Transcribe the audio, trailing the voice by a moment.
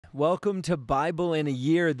Welcome to Bible in a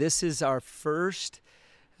Year. This is our first,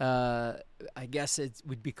 I guess it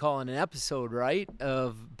would be calling an episode, right,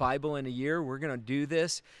 of Bible in a Year. We're going to do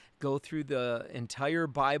this, go through the entire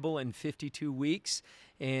Bible in 52 weeks,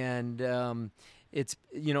 and it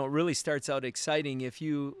really starts out exciting. If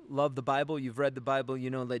you love the Bible, you've read the Bible, you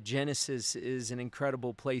know that Genesis is an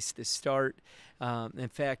incredible place to start. In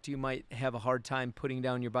fact, you might have a hard time putting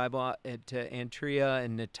down your Bible. To Andrea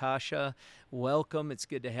and Natasha, welcome. It's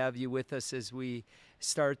good to have you with us as we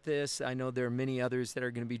start this. I know there are many others that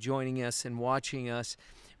are going to be joining us and watching us.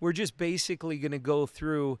 We're just basically going to go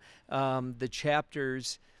through the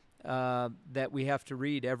chapters that we have to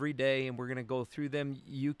read every day, and we're going to go through them.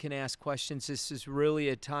 You can ask questions. This is really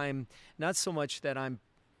a time, not so much that I'm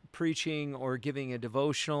preaching or giving a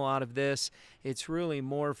devotional out of this. It's really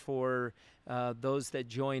more for those that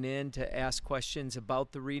join in to ask questions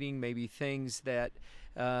about the reading, maybe things that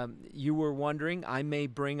you were wondering. I may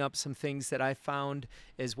bring up some things that I found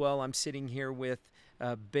as well. I'm sitting here with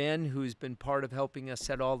Ben, who's been part of helping us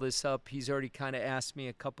set all this up. He's already kind of asked me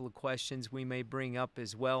a couple of questions we may bring up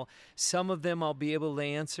as well. Some of them I'll be able to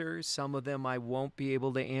answer. Some of them I won't be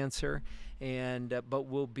able to answer. But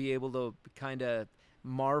we'll be able to kind of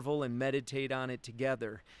marvel and meditate on it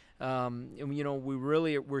together.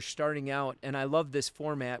 We're starting out, and I love this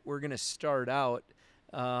format. We're going to start out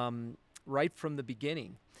right from the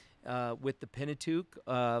beginning with the Pentateuch,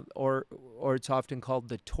 or it's often called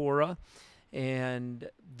the Torah. And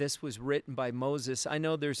this was written by Moses. I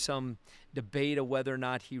know there's some debate of whether or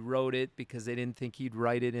not he wrote it because they didn't think he'd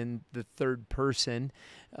write it in the third person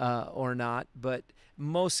or not. But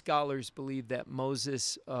most scholars believe that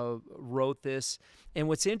Moses wrote this. And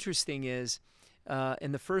what's interesting is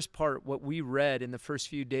in the first part, what we read in the first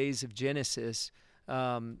few days of Genesis,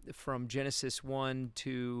 from Genesis 1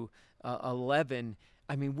 to 11,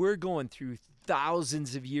 I mean, we're going through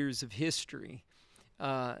thousands of years of history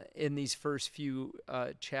in these first few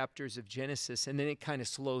chapters of Genesis, and then it kind of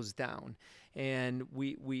slows down, and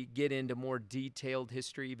we get into more detailed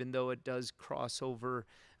history, even though it does cross over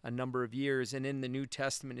a number of years. And in the New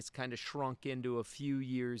Testament, it's kind of shrunk into a few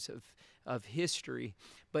years of history.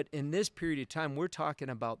 But in this period of time, we're talking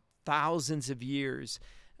about thousands of years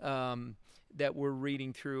that we're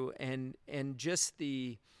reading through, and just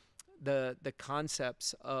the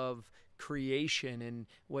concepts of creation and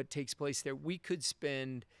what takes place there. We could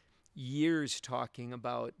spend years talking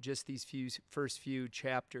about just these first few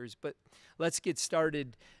chapters, but let's get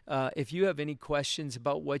started. If you have any questions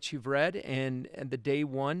about what you've read, and the day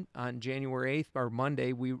one on January 8th, or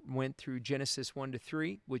Monday, we went through Genesis 1 to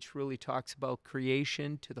 3, which really talks about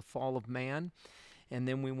creation to the fall of man. And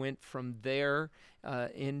then we went from there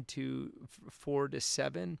into 4 to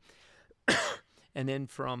 7, and then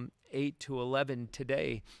from 8 to 11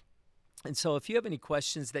 today. And so if you have any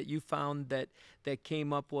questions that you found that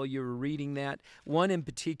came up while you were reading that, one in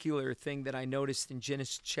particular thing that I noticed in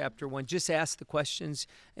Genesis chapter 1, just ask the questions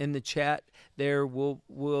in the chat there. We'll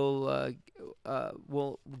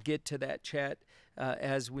get to that chat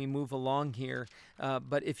as we move along here.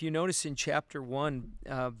 But if you notice in chapter 1,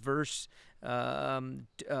 verse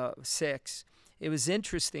 6, it was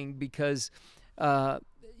interesting because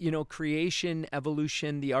creation,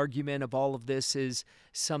 evolution, the argument of all of this is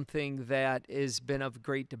something that has been of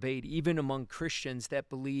great debate, even among Christians that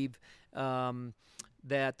believe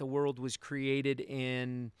that the world was created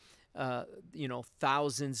in,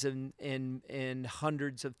 thousands and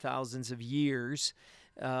hundreds of thousands of years,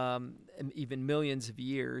 and even millions of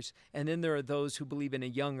years. And then there are those who believe in a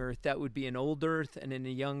young earth. That would be an old earth and in a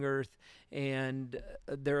young earth. And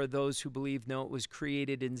there are those who believe, no, it was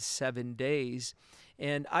created in 7 days.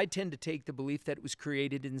 And I tend to take the belief that it was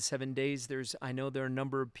created in 7 days. I know there are a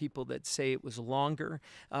number of people that say it was longer.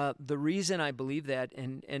 The reason I believe that,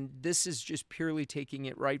 and this is just purely taking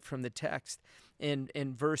it right from the text,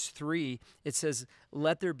 in verse 3, it says,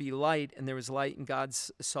 "Let there be light, and there was light, and God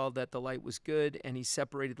saw that the light was good, and he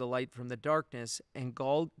separated the light from the darkness, and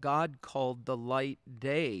God called the light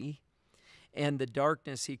day, and the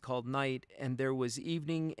darkness he called night, and there was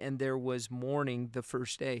evening and there was morning the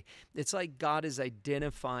first day." It's like God is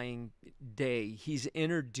identifying day. He's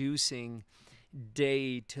introducing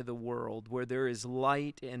day to the world, where there is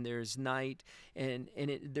light and there's night, and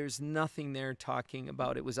there's nothing there talking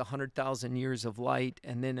about it was 100,000 years of light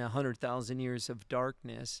and then 100,000 years of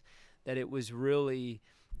darkness, that it was really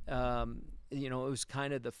it was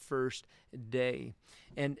kind of the first day.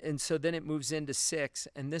 And so then it moves into 6,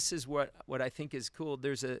 and this is what I think is cool.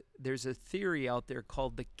 There's a theory out there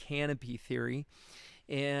called the canopy theory.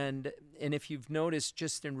 And if you've noticed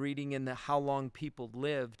just in reading in how long people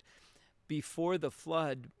lived before the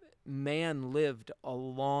flood, man lived a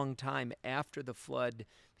long time after the flood.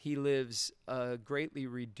 He lives a greatly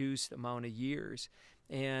reduced amount of years.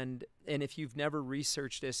 And if you've never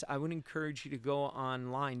researched this, I would encourage you to go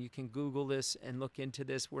online. You can Google this and look into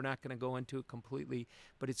this. We're not going to go into it completely,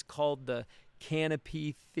 but it's called the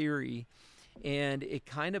canopy theory. And it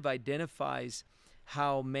kind of identifies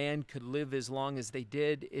how man could live as long as they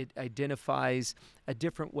did. It identifies a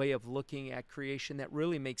different way of looking at creation that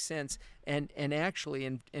really makes sense. And actually,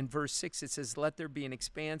 in verse 6, it says, "Let there be an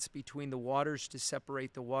expanse between the waters to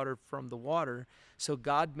separate the water from the water." So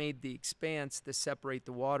God made the expanse to separate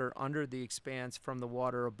the water under the expanse from the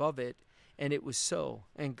water above it. And it was so.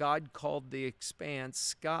 And God called the expanse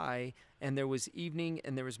sky, and there was evening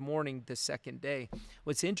and there was morning the second day.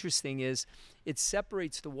 What's interesting is it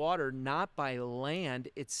separates the water not by land,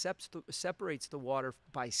 it separates the water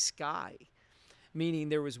by sky, meaning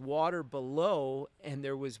there was water below and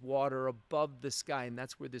there was water above the sky. And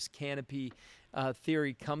that's where this canopy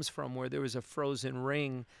theory comes from, where there was a frozen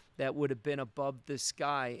ring that would have been above the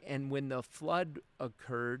sky. And when the flood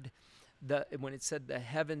occurred, when it said the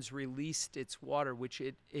heavens released its water, which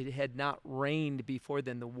it had not rained before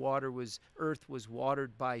then, earth was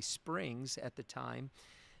watered by springs at the time,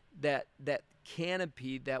 that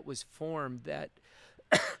canopy that was formed that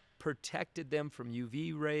protected them from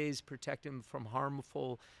UV rays, protected them from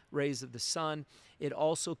harmful rays of the sun. It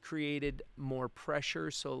also created more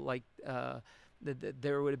pressure, so like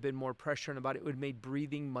there would have been more pressure on the body. It would have made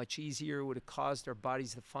breathing much easier. It would have caused our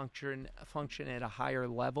bodies to function at a higher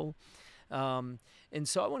level. And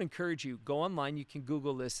so I want to encourage you, go online. You can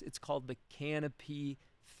Google this. It's called the canopy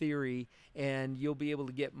theory, and you'll be able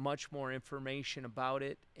to get much more information about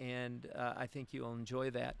it, and I think you'll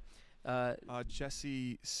enjoy that.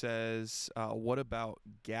 Jesse says, what about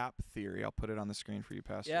gap theory? I'll put it on the screen for you,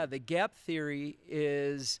 Pastor. Yeah, the gap theory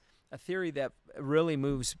is a theory that really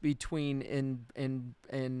moves between in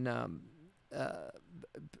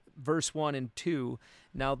verse 1 and 2.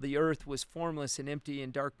 Now the earth was formless and empty,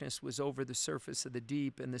 and darkness was over the surface of the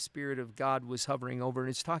deep, and the Spirit of God was hovering over. And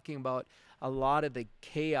it's talking about a lot of the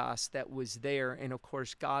chaos that was there, and of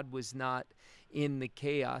course God was not in the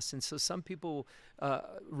chaos. And so some people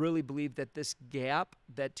really believe that this gap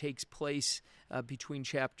that takes place between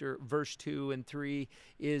verse 2 and 3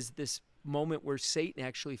 is this moment where Satan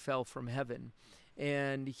actually fell from heaven,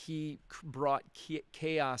 and he brought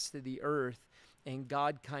chaos to the earth. And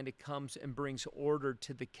God kind of comes and brings order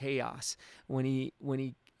to the chaos when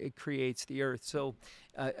he creates the earth. So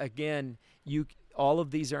again, all of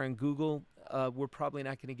these are on Google. We're probably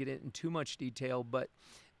not going to get into too much detail, but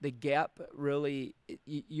the gap really,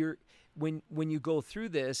 when you go through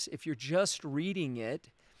this, if you're just reading it,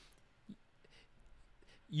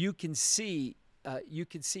 you can see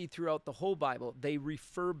throughout the whole Bible, they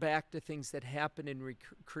refer back to things that happen in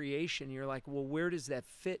creation. You're like, well, where does that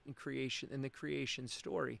fit in creation, in the creation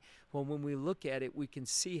story? Well, when we look at it, we can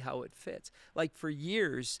see how it fits. Like for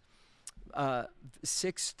years,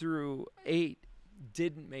 6 through 8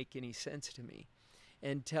 didn't make any sense to me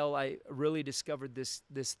until I really discovered this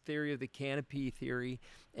theory of the canopy theory.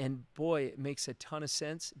 And boy, it makes a ton of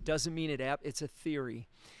sense. Doesn't mean it's a theory.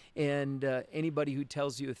 And anybody who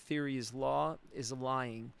tells you a theory is law is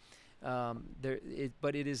lying.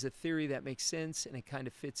 But it is a theory that makes sense, and it kind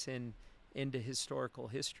of fits into historical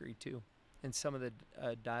history too, and some of the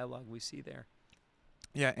dialogue we see there.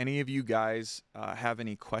 Yeah, any of you guys have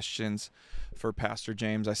any questions for Pastor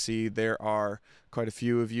James? I see there are quite a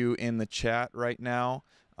few of you in the chat right now.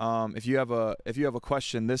 If you have a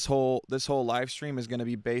question, this whole live stream is going to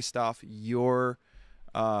be based off your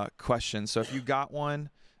question. So if you got one,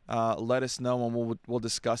 let us know and we'll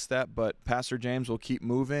discuss that. But Pastor James will keep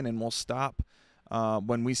moving, and we'll stop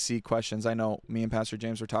when we see questions. I know me and Pastor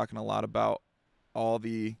James were talking a lot about all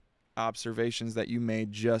the observations that you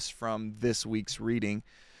made just from this week's reading.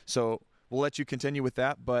 So we'll let you continue with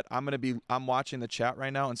that, but I'm watching the chat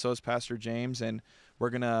right now, and so is Pastor James, and we're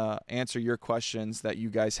going to answer your questions that you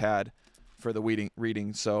guys had for the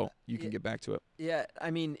reading, so you can get back to it. Yeah, I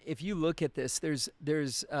mean, if you look at this, there's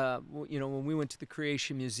when we went to the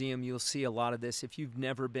Creation Museum, you'll see a lot of this. If you've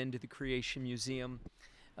never been to the Creation Museum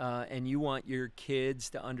and you want your kids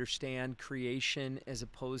to understand creation as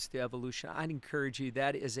opposed to evolution, I'd encourage you.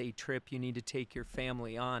 That is a trip you need to take your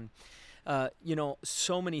family on.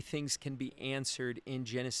 So many things can be answered in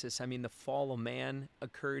Genesis. I mean, the fall of man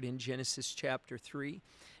occurred in Genesis chapter 3.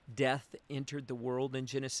 Death entered the world in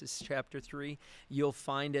Genesis chapter 3. You'll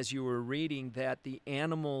find as you were reading that the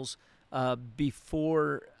animals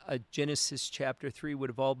before Genesis chapter 3 would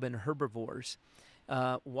have all been herbivores.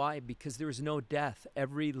 Why? Because there was no death.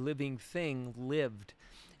 Every living thing lived.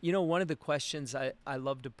 You know, one of the questions I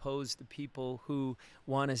love to pose to people who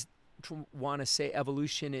want to say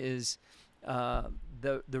evolution is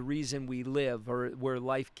the reason we live, or where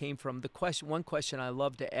life came from. One question I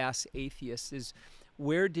love to ask atheists is,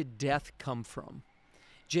 where did death come from?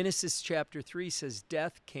 Genesis chapter 3 says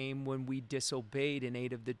death came when we disobeyed and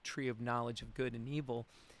ate of the tree of knowledge of good and evil.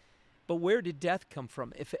 But where did death come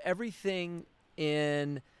from? If everything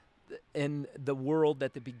in the world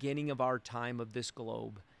at the beginning of our time of this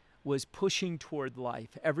globe was pushing toward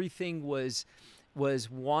life, everything was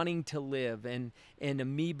wanting to live, and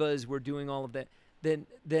amoebas were doing all of that, then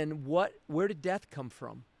where did death come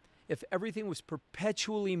from? If everything was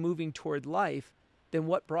perpetually moving toward life, then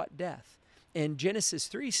what brought death? And Genesis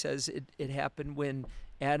 3 says it happened when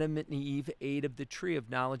Adam and Eve ate of the tree of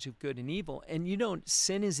knowledge of good and evil. And you know,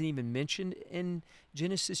 sin isn't even mentioned in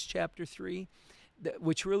Genesis chapter 3,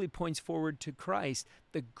 which really points forward to Christ.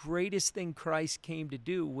 The greatest thing Christ came to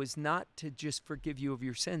do was not to just forgive you of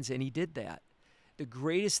your sins, and he did that. The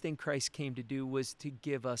greatest thing Christ came to do was to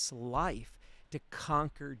give us life, to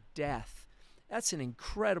conquer death. That's an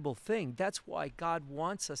incredible thing. That's why God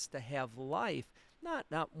wants us to have life, not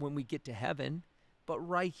when we get to heaven, but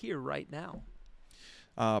right here, right now.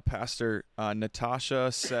 Pastor,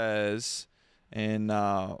 Natasha says in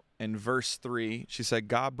verse 3, she said,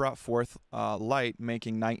 God brought forth light,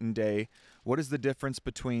 making night and day. What is the difference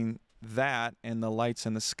between that and the lights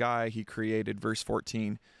in the sky he created, verse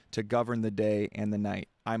 14, to govern the day and the night?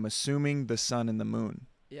 I'm assuming the sun and the moon.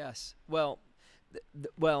 Yes. Well,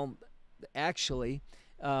 actually,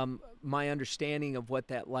 my understanding of what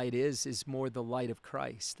that light is more the light of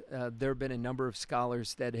Christ. There have been a number of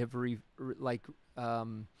scholars that have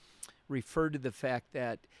referred to the fact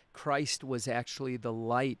that Christ was actually the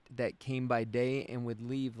light that came by day and would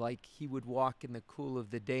leave, like he would walk in the cool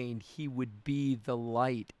of the day, and he would be the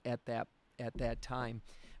light at that time.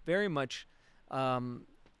 Very much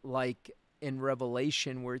like in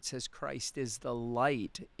Revelation, where it says Christ is the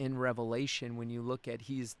light in Revelation. When you look at,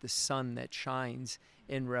 he is the sun that shines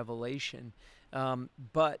in Revelation.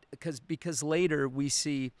 But because later we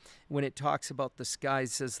see when it talks about the skies,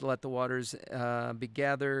 it says, let the waters be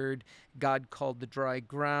gathered. God called the dry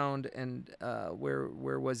ground. And where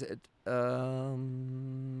was it?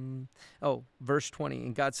 Verse 20.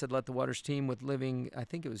 And God said, let the waters teem with living, I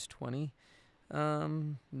think it was 20.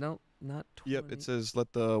 No, not 20. Yep, it says,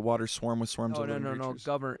 let the waters swarm with swarms of living creatures.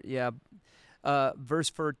 Govern, yeah. Verse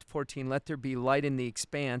 14, let there be light in the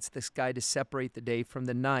expanse, the sky to separate the day from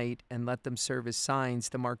the night, and let them serve as signs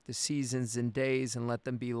to mark the seasons and days, and let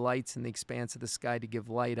them be lights in the expanse of the sky to give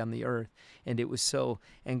light on the earth. And it was so.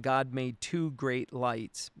 And God made two great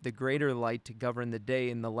lights, the greater light to govern the day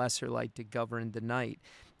and the lesser light to govern the night.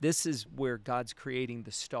 This is where God's creating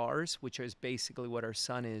the stars, which is basically what our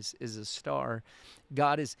sun is a star.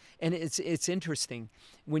 God is, and it's interesting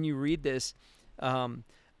when you read this.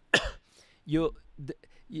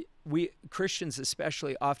 We Christians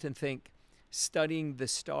especially often think studying the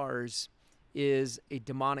stars is a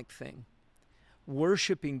demonic thing.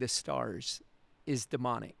 Worshiping the stars is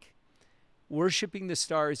demonic. Worshiping the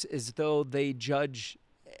stars as though they judge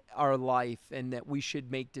our life and that we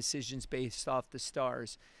should make decisions based off the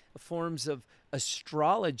stars. Forms of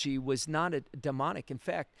astrology was not a demonic. In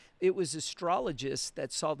fact, it was astrologists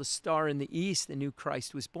that saw the star in the east and knew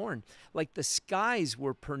Christ was born. Like the skies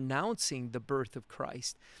were pronouncing the birth of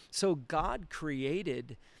Christ. So God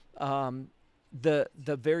created the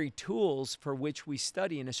very tools for which we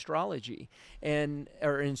study in astrology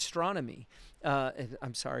or in astronomy.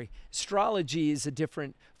 Astrology is a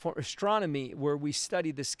different form. Astronomy, where we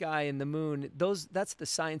study the sky and the moon, that's the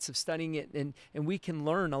science of studying it, and we can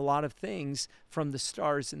learn a lot of things from the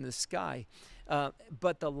stars in the sky.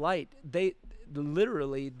 But the light,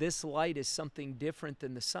 literally, this light is something different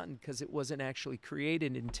than the sun because it wasn't actually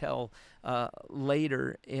created until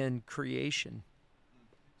later in creation.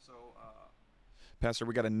 So, Pastor,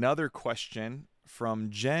 we got another question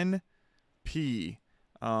from Jen P.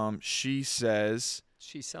 She says,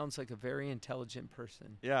 she sounds like a very intelligent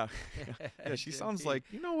person. Yeah. Yeah, she sounds like,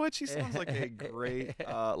 you know what? She sounds like a great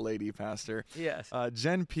lady, Pastor. Yes.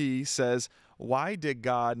 Jen P. says, why did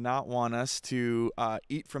God not want us to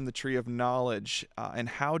eat from the tree of knowledge? And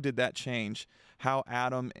how did that change how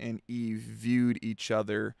Adam and Eve viewed each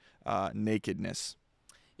other nakedness?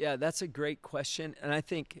 Yeah, that's a great question. And I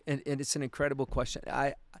think, and it's an incredible question.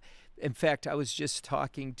 In fact, I was just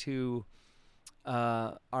talking to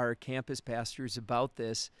our campus pastors about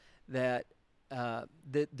this, that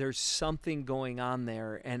there's something going on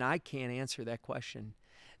there, and I can't answer that question.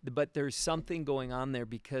 But there's something going on there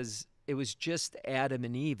because it was just Adam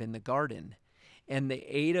and Eve in the garden, and they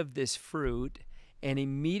ate of this fruit, and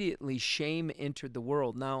immediately shame entered the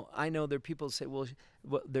world. Now, I know there are people who say, well,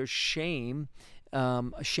 there's shame.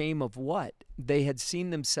 Shame of what? They had seen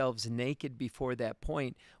themselves naked before that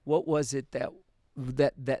point. What was it that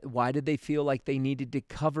why did they feel like they needed to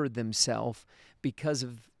cover themselves because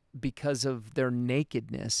of their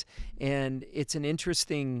nakedness? And it's an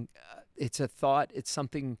interesting, it's a thought. It's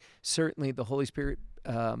something certainly the Holy Spirit.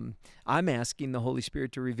 I'm asking the Holy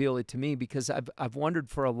Spirit to reveal it to me, because I've wondered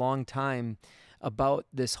for a long time about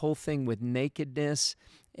this whole thing with nakedness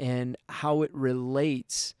and how it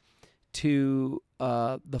relates to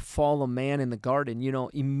the fall of man in the garden.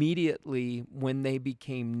 Immediately when they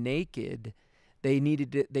became naked,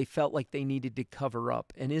 they felt like they needed to cover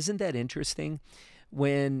up. And isn't that interesting?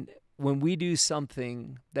 When we do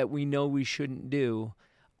something that we know we shouldn't do,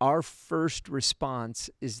 our first response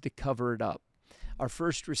is to cover it up. Our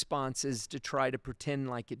first response is to try to pretend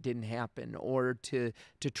like it didn't happen, or to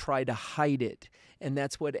try to hide it. And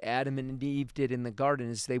that's what Adam and Eve did in the garden,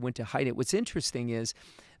 is they went to hide it. What's interesting is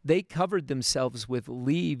they covered themselves with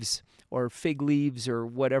leaves or fig leaves or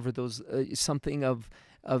whatever, those something of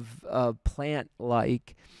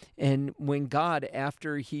plant-like. And when God,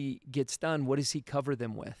 after he gets done, what does he cover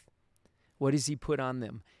them with? What does he put on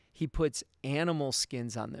them? He puts animal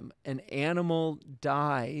skins on them. An animal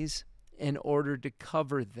dies in order to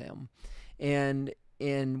cover them. And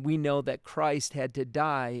we know that Christ had to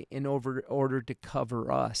die in order to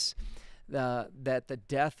cover us. That the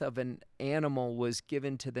death of an animal was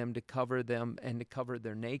given to them to cover them and to cover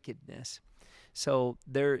their nakedness. So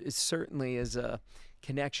there certainly is a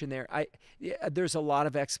connection there. There's a lot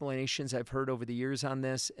of explanations I've heard over the years on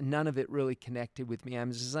this, and none of it really connected with me.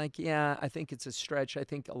 I'm just like, yeah, I think it's a stretch. I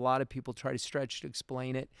think a lot of people try to stretch to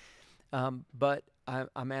explain it. But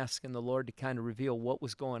I'm asking the Lord to kind of reveal what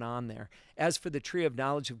was going on there. As for the tree of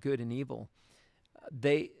knowledge of good and evil,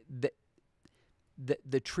 the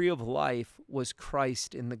tree of life was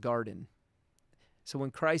Christ in the garden. So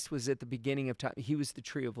when Christ was at the beginning of time, he was the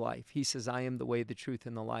tree of life. He says, I am the way, the truth,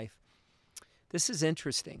 and the life. This is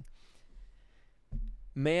interesting.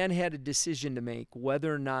 Man had a decision to make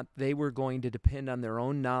whether or not they were going to depend on their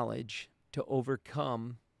own knowledge to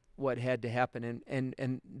overcome what had to happen.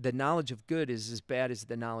 And the knowledge of good is as bad as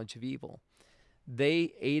the knowledge of evil.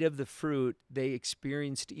 They ate of the fruit, they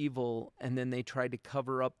experienced evil, and then they tried to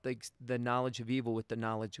cover up the knowledge of evil with the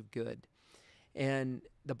knowledge of good. And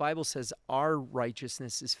the Bible says our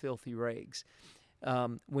righteousness is filthy rags.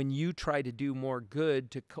 When you try to do more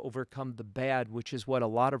good to overcome the bad, which is what a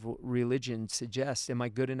lot of religion suggests, am I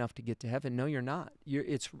good enough to get to heaven? No, you're not.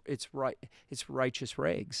 It's righteous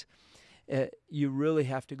rags. You really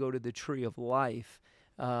have to go to the tree of life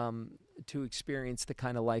to experience the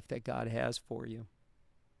kind of life that God has for you.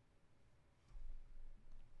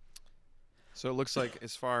 So it looks like,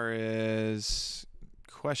 as far as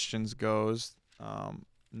questions goes,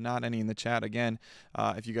 not any in the chat. Again,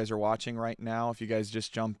 if you guys are watching right now, if you guys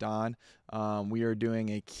just jumped on, we are doing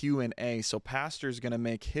a Q&A. So Pastor's going to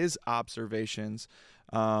make his observations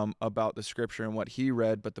about the scripture and what he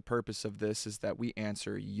read, but the purpose of this is that we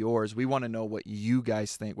answer yours. We want to know what you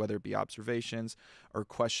guys think, whether it be observations or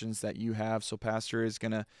questions that you have. So Pastor is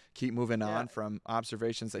going to keep moving on from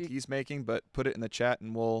observations that he's making, but put it in the chat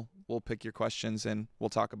and we'll pick your questions and we'll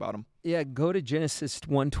talk about them. Yeah, go to Genesis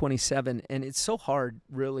 1:27, and it's so hard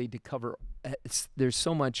really to cover. There's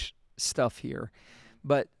so much stuff here,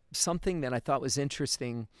 but something that I thought was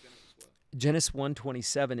interesting, Genesis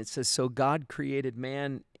 1:27, it says, so God created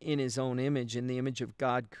man in his own image. In the image of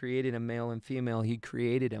God created him, male and female, he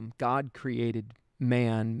created him. God created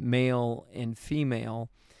man, male and female.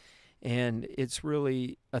 And it's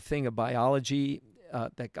really a thing of biology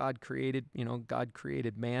that God created. God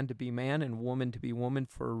created man to be man and woman to be woman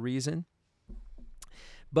for a reason.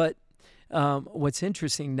 But what's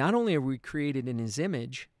interesting, not only are we created in his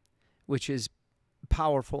image, which is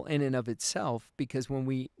powerful in and of itself, because when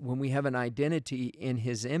we have an identity in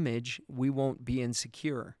his image, we won't be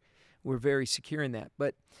insecure. We're very secure in that.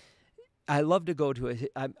 But I love to go to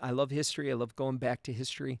I love history. I love going back to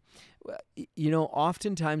history.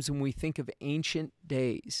 Oftentimes when we think of ancient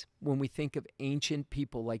days, when we think of ancient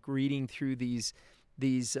people, like reading through these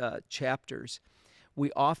chapters,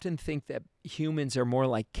 we often think that humans are more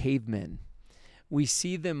like cavemen. We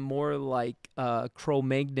see them more like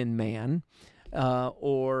Cro-Magnon man,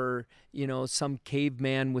 or some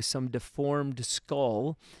caveman with some deformed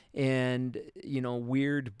skull and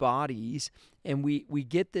weird bodies, and we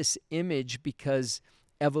get this image because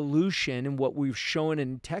evolution and what we've shown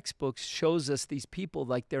in textbooks shows us these people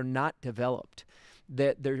like they're not developed,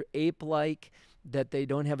 that they're ape-like, that they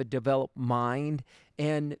don't have a developed mind.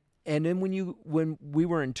 And then when we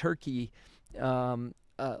were in Turkey,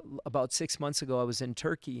 about 6 months ago, I was in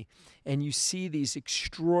Turkey, and you see these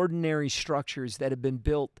extraordinary structures that have been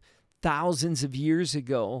built thousands of years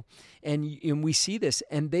ago, and we see this,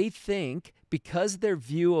 and they think, because their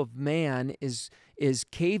view of man is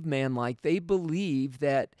caveman-like, they believe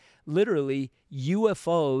that literally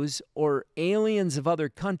UFOs or aliens of other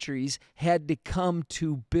countries had to come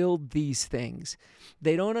to build these things.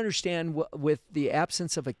 They don't understand with the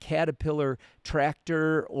absence of a Caterpillar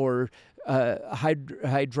tractor or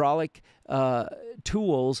hydraulic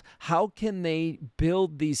tools, how can they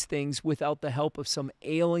build these things without the help of some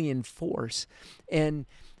alien force? And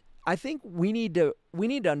I think we need to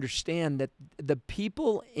understand that the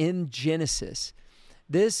people in Genesis,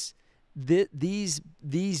 these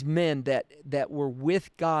men that were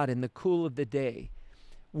with God in the cool of the day,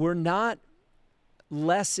 were not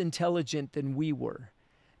less intelligent than we were.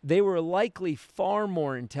 They were likely far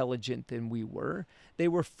more intelligent than we were. They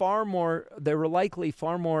were likely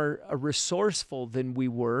far more resourceful than we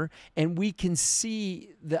were, and we can see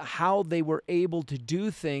how they were able to do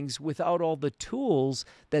things without all the tools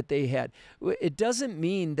that they had. It doesn't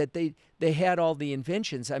mean that they had all the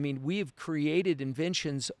inventions. I mean, we've created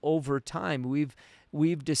inventions over time.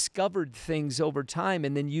 We've discovered things over time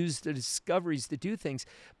and then used the discoveries to do things.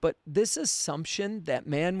 But this assumption that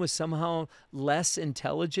man was somehow less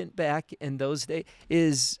intelligent back in those days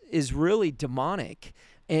is really demonic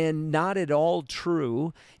and not at all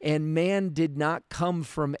true. And man did not come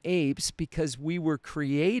from apes, because we were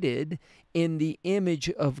created in the image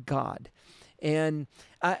of God. And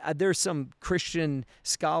there's some Christian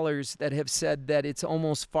scholars that have said that it's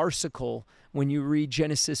almost farcical when you read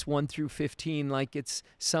Genesis 1 through 15, like it's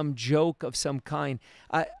some joke of some kind.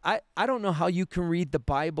 I don't know how you can read the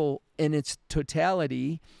Bible in its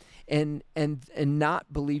totality and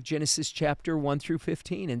not believe Genesis chapter 1 through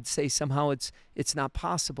 15 and say somehow it's not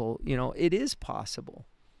possible. You know, it is possible.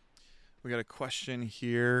 We got a question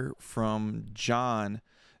here from John.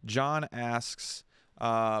 John asks,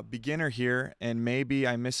 beginner here, and maybe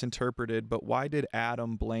I misinterpreted, but why did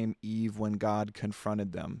Adam blame Eve when God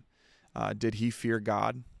confronted them? Did he fear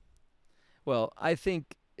God? Well, I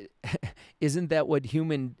think, isn't that what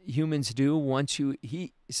humans do?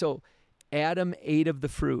 So Adam ate of the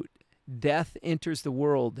fruit. Death enters the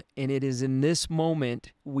world, and it is in this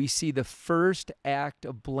moment we see the first act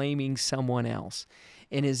of blaming someone else.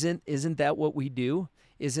 And isn't that what we do?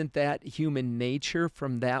 Isn't that human nature?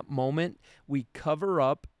 From that moment, we cover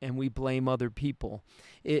up and we blame other people.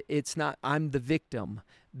 It's not, I'm the victim.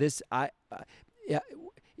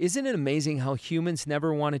 Isn't it amazing how humans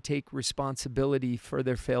never want to take responsibility for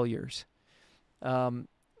their failures?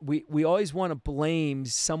 We always want to blame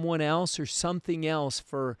someone else or something else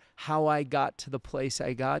for how I got to the place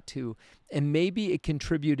I got to. And maybe it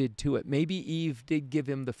contributed to it. Maybe Eve did give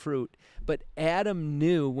him the fruit. But Adam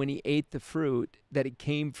knew when he ate the fruit that it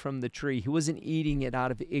came from the tree. He wasn't eating it out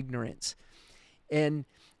of ignorance. And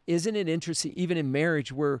isn't it interesting, even in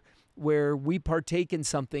marriage, where we partake in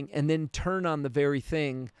something and then turn on the very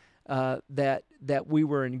thing that we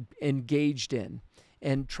were engaged in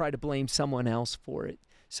and try to blame someone else for it.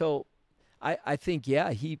 So I think,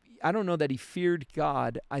 I don't know that he feared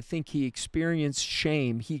God. I think he experienced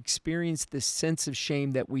shame. He experienced this sense of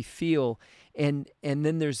shame that we feel. And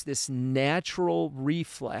then there's this natural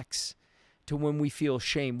reflex to when we feel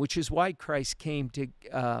shame, which is why Christ came to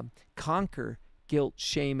conquer guilt,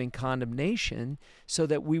 shame, and condemnation, so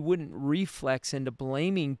that we wouldn't reflex into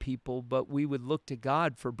blaming people, but we would look to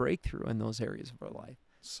God for breakthrough in those areas of our life.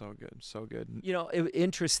 So good, so good. You know,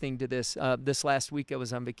 interesting to this, this last week I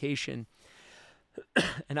was on vacation,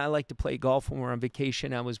 and I like to play golf when we're on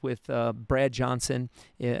vacation. I was with Brad Johnson,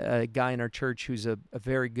 a guy in our church who's a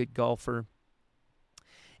very good golfer.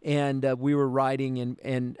 And we were riding,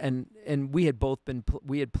 and we had both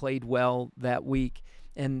we had played well that week.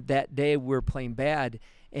 And that day we were playing bad,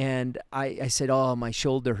 and I said, "Oh, my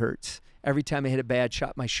shoulder hurts. Every time I hit a bad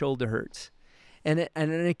shot, my shoulder hurts." And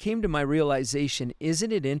it came to my realization,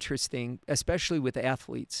 isn't it interesting, especially with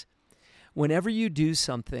athletes, whenever you do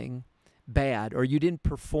something bad or you didn't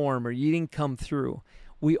perform or you didn't come through,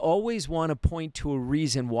 we always want to point to a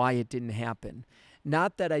reason why it didn't happen.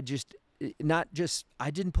 Not that I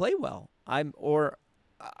didn't play well. I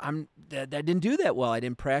didn't do that well. I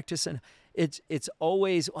didn't practice, and it's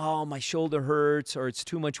always, oh, my shoulder hurts, or it's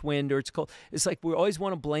too much wind, or it's cold. It's like we always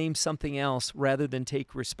want to blame something else rather than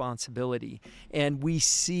take responsibility. And we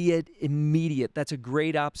see it immediate. That's a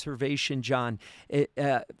great observation, John.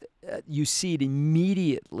 You see it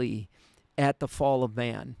immediately at the fall of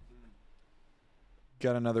man.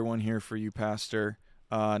 Got another one here for you, Pastor.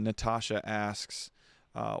 Natasha asks,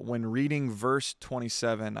 when reading verse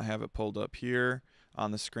 27, I have it pulled up here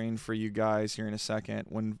on the screen for you guys here in a second.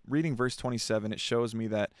 When reading verse 27, it shows me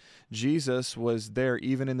that Jesus was there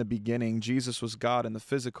even in the beginning. Jesus was God in the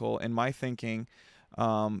physical. In my thinking,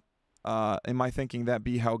 that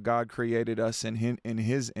be how God created us in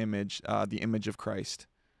His image, the image of Christ.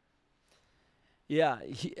 Yeah,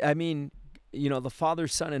 I mean, the Father,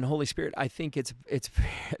 Son, and Holy Spirit. I think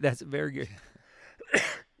that's a very good,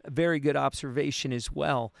 a very good observation as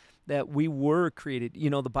well. That we were created.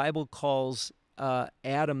 The Bible calls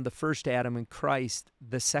Adam, the first Adam, and Christ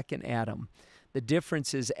the second Adam. The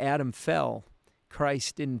difference is Adam fell,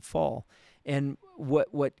 Christ didn't fall. And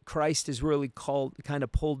what Christ has really kind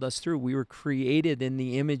of pulled us through, we were created in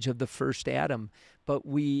the image of the first Adam, but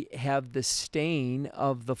we have the stain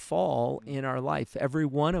of the fall in our life. Every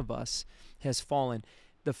one of us has fallen.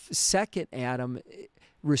 The second Adam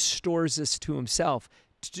restores us to himself,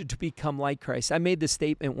 to become like Christ. I made the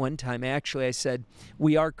statement one time, actually, I said,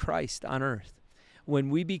 we are Christ on earth.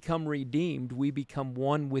 When we become redeemed, we become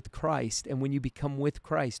one with Christ. And when you become with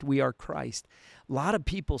Christ, we are Christ. A lot of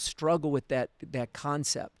people struggle with that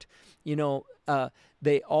concept.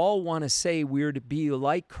 They all want to say we're to be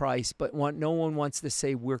like Christ, but no one wants to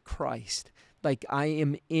say we're Christ. Like, I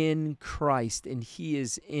am in Christ and He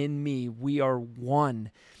is in me. We are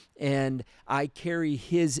one. And I carry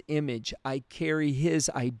His image. I carry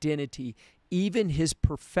His identity, even His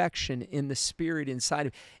perfection in the Spirit inside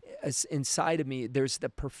of me. There's the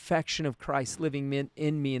perfection of Christ living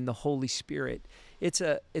in me in the Holy Spirit. It's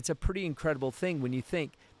a pretty incredible thing when you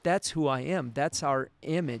think, that's who I am. That's our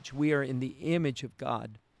image. We are in the image of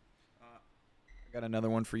God. I got another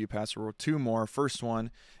one for you, Pastor. Well, two more. First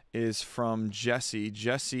one is from Jesse.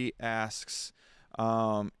 Jesse asks,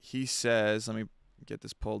 he says, let me get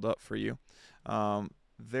this pulled up for you.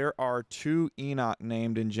 There are two Enoch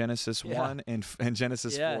named in Genesis 1 and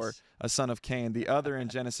Genesis 4, a son of Cain. The other in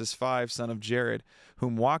Genesis 5, son of Jared,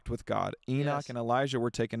 whom walked with God. Enoch and Elijah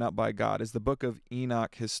were taken up by God. Is the book of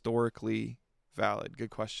Enoch historically valid?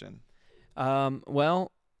 Good question. That's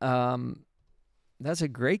a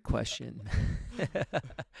great question.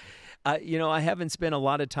 I haven't spent a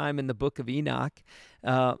lot of time in the book of Enoch,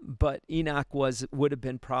 but Enoch would have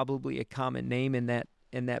been probably a common name in that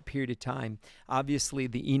period of time. Obviously,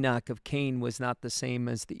 the Enoch of Cain was not the same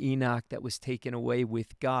as the Enoch that was taken away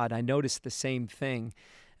with God. I noticed the same thing.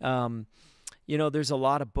 There's a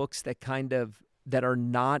lot of books that are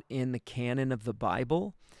not in the canon of the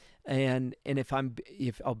Bible, and if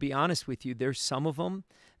I'll be honest with you, there's some of them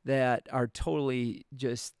that are totally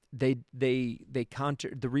just the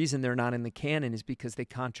reason they're not in the canon is because they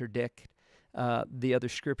contradict the other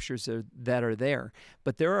scriptures that are there.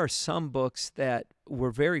 But there are some books that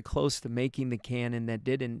were very close to making the canon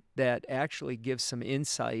that actually give some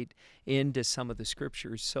insight into some of the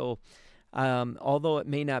scriptures. So although it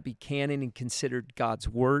may not be canon and considered God's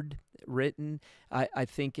word written, I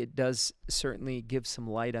think it does certainly give some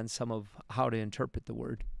light on some of how to interpret the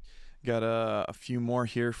word. Got a few more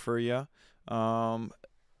here for you.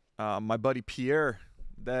 My buddy Pierre,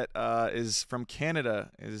 that is from Canada,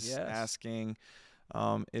 is asking,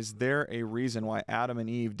 is there a reason why Adam and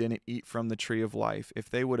Eve didn't eat from the tree of life? If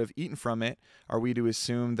they would have eaten from it, are we to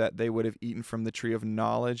assume that they would have eaten from the tree of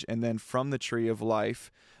knowledge and then from the tree of life,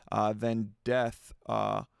 then death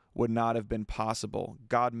would not have been possible?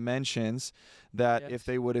 God mentions that if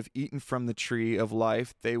they would have eaten from the tree of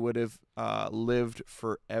life, they would have lived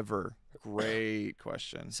forever. Great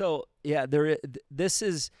question. So, this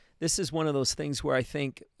is one of those things where I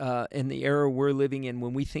think in the era we're living in,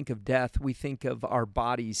 when we think of death, we think of our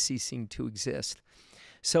bodies ceasing to exist.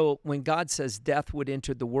 So when God says death would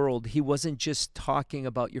enter the world, He wasn't just talking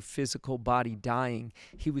about your physical body dying.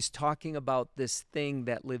 He was talking about this thing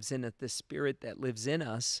that lives in it, the spirit that lives in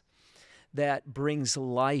us, that brings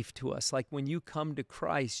life to us. Like when you come to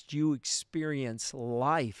Christ, you experience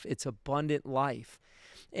life. It's abundant life.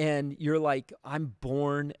 And you're like, I'm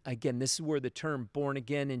born again. This is where the term born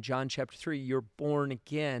again in John chapter 3, you're born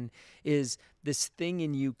again, is this thing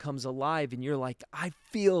in you comes alive and you're like, I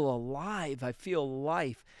feel alive. I feel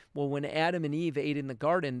life. Well, when Adam and Eve ate in the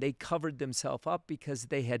garden, they covered themselves up because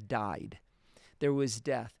they had died. There was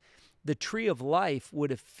death. The tree of life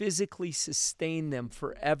would have physically sustained them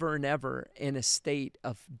forever and ever in a state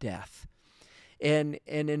of death. And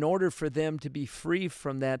in order for them to be free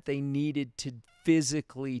from that, they needed to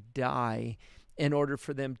physically die in order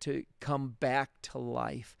for them to come back to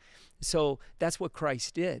life. So that's what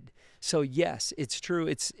Christ did. So yes, it's true.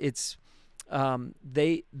 It's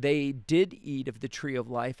they did eat of the tree of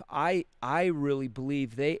life. I really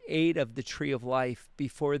believe they ate of the tree of life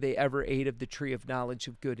before they ever ate of the tree of knowledge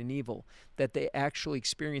of good and evil, that they actually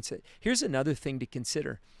experienced it. Here's another thing to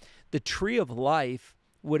consider. The tree of life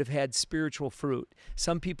would have had spiritual fruit.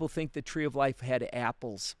 Some people think the tree of life had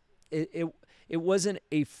apples. It wasn't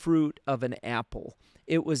a fruit of an apple.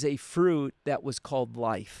 It was a fruit that was called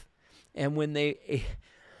life. And when they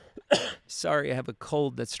sorry, I have a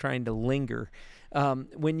cold that's trying to linger.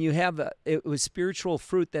 When you have it was spiritual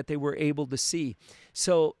fruit that they were able to see.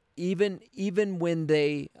 So even when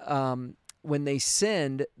they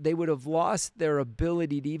sinned, they would have lost their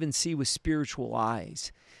ability to even see with spiritual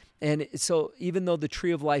eyes. And so even though the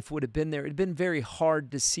tree of life would have been there, it had been very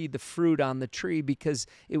hard to see the fruit on the tree because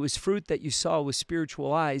it was fruit that you saw with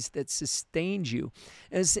spiritual eyes that sustained you.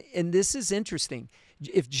 And this is interesting.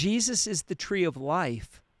 If Jesus is the tree of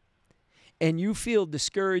life, and you feel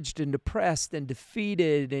discouraged and depressed and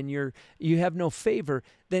defeated and you have no favor,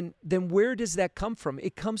 then where does that come from?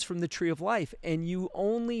 It comes from the tree of life. And you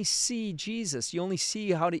only see Jesus. You only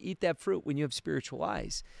see how to eat that fruit when you have spiritual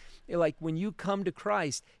eyes. Like when you come to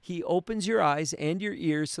Christ, he opens your eyes and your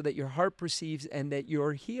ears so that your heart perceives and that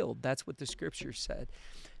you're healed. That's what the scripture said.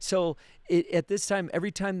 So at this time,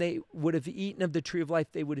 every time they would have eaten of the tree of life,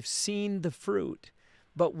 they would have seen the fruit.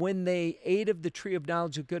 But when they ate of the tree of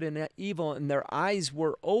knowledge of good and evil and their eyes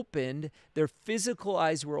were opened, their physical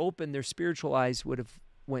eyes were open, their spiritual eyes would have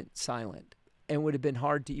went silent and would have been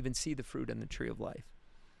hard to even see the fruit on the tree of life.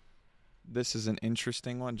 This is an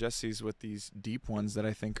interesting one. Jesse's with these deep ones that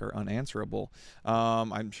I think are unanswerable.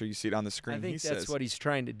 I'm sure you see it on the screen. I think that's what he's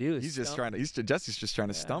trying to do. Jesse's just trying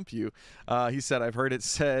to stump you. He said, I've heard it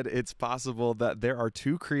said it's possible that there are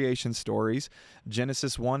two creation stories,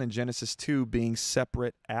 Genesis 1 and Genesis 2 being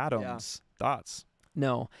separate atoms. Yeah. Thoughts?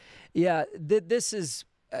 No. Yeah, this is,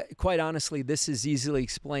 quite honestly, this is easily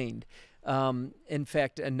explained. In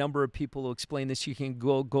fact, a number of people will explain this. You can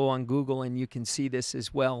go on Google and you can see this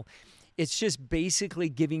as well. It's just basically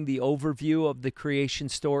giving the overview of the creation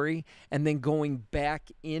story and then going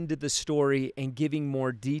back into the story and giving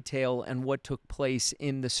more detail on what took place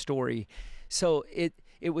in the story. So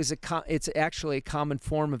it's actually a common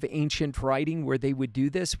form of ancient writing where they would do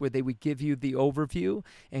this, where they would give you the overview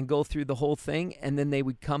and go through the whole thing, and then they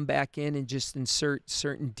would come back in and just insert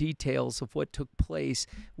certain details of what took place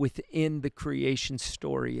within the creation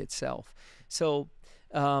story itself. So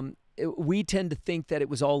we tend to think that it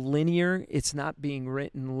was all linear. It's not being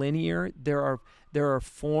written linear. There are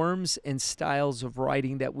forms and styles of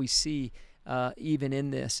writing that we see even in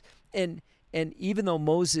this. And even though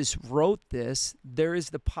Moses wrote this, there is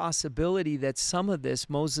the possibility that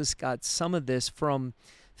Moses got some of this from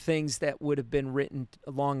things that would have been written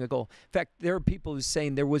long ago. In fact, there are people who are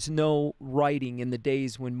saying there was no writing in the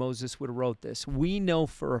days when Moses would have wrote this. We know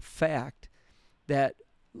for a fact that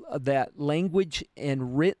language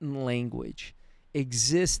and written language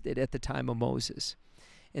existed at the time of Moses.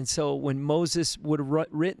 And so when Moses would have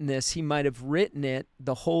written this, he might have written it,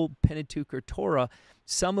 the whole Pentateuch or Torah.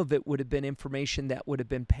 Some of it would have been information that would have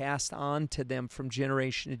been passed on to them from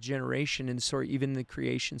generation to generation, and sort of even the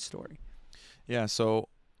creation story. Yeah, so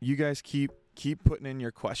you guys keep putting in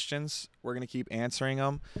your questions. We're going to keep answering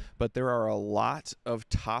them, but there are a lot of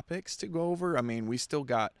topics to go over. I mean, we still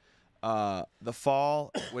got the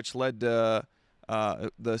fall, which led to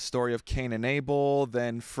the story of Cain and Abel,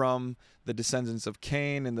 then from the descendants of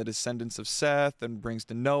Cain and the descendants of Seth, and brings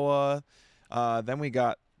to Noah. Then we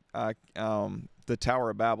got the Tower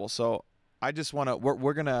of Babel. So I just want to,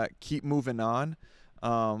 we're going to keep moving on.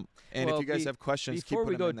 And if you guys have questions, before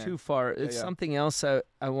we go too far, it's something else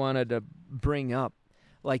I wanted to bring up.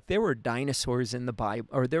 Like there were dinosaurs in the Bible,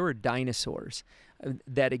 or there were dinosaurs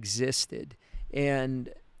that existed,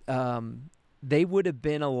 and they would have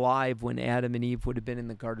been alive when Adam and Eve would have been in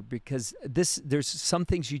the garden, because there's some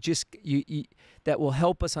things you that will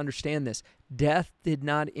help us understand this. Death did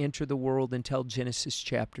not enter the world until Genesis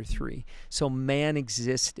chapter 3. So man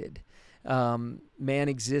existed. Man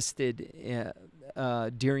existed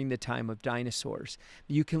during the time of dinosaurs.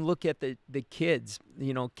 You can look at the kids,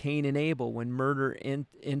 Cain and Abel. When murder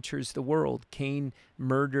enters the world, Cain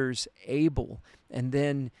murders Abel, and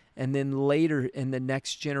then later in the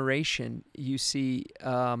next generation, you see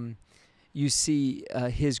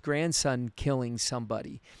his grandson killing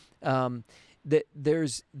somebody.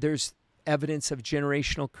 There's evidence of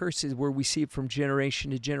generational curses where we see it from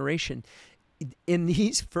generation to generation. In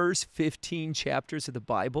these first 15 chapters of the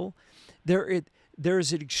Bible,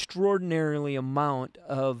 there's an extraordinarily amount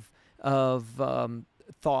of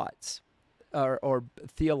thoughts or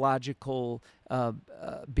theological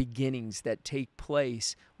beginnings that take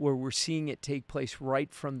place, where we're seeing it take place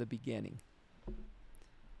right from the beginning.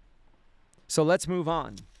 So let's move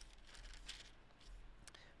on.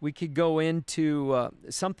 We could go into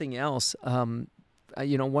something else. One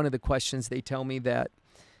of the questions they tell me that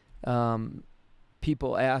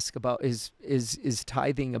people ask about is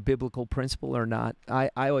tithing a biblical principle or not? I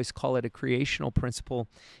always call it a creational principle.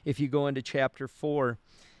 If you go into chapter 4,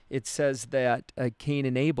 it says that Cain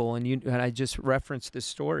and Abel, and I just referenced this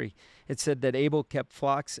story. It said that Abel kept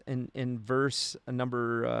flocks, in verse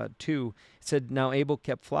number 2. It said, "Now Abel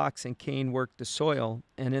kept flocks, and Cain worked the soil.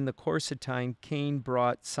 And in the course of time, Cain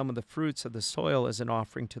brought some of the fruits of the soil as an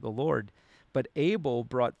offering to the Lord. But Abel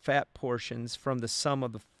brought fat portions from some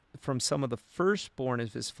of the firstborn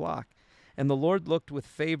of his flock. And the Lord looked with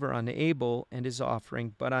favor on Abel and his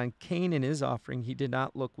offering, but on Cain and his offering he did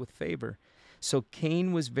not look with favor. So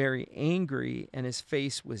Cain was very angry, and his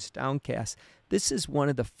face was downcast." This is one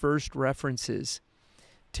of the first references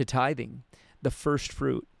to tithing, the first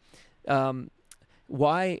fruit.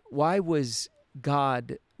 Why was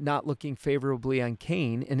God not looking favorably on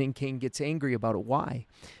Cain, and then Cain gets angry about it? Why?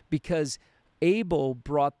 Because Abel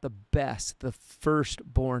brought the best, the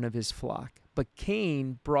firstborn of his flock, but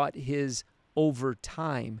Cain brought his over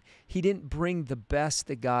time. He didn't bring the best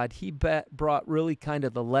to God. He brought really kind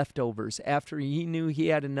of the leftovers. After he knew he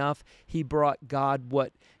had enough, he brought God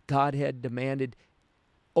what God had demanded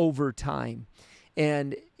over time.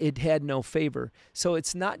 And it had no favor. So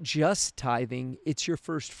it's not just tithing, it's your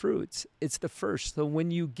first fruits. It's the first. So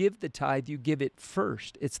when you give the tithe, you give it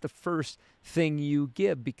first. It's the first thing you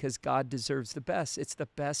give because God deserves the best. It's the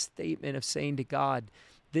best statement of saying to God,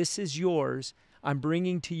 this is yours. I'm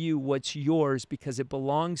bringing to you what's yours because it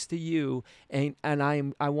belongs to you, and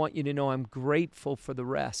I want you to know I'm grateful for the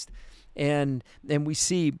rest. And we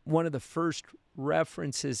see one of the first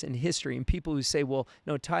references in history, and people who say, well,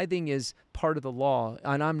 no, tithing is part of the law,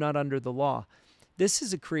 and I'm not under the law. This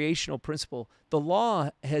is a creational principle. The law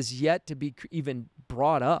has yet to be even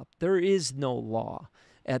brought up. There is no law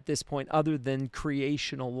at this point other than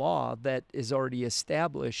creational law that is already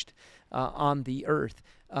established on the earth.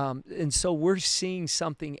 And so we're seeing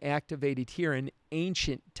something activated here in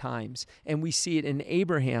ancient times, and we see it in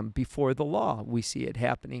Abraham before the law. We see it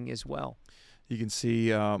happening as well. You can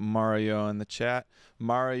see Mario in the chat.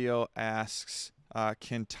 Mario asks,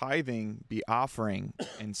 can tithing be offering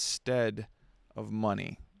instead of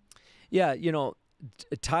money? Yeah,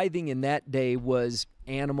 tithing in that day was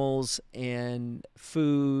animals and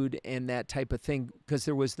food and that type of thing because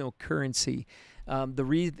there was no currency. The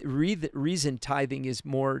reason tithing is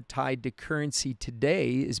more tied to currency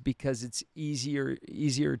today is because it's easier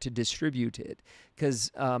to distribute it. Because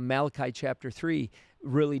Malachi chapter 3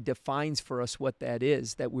 really defines for us what that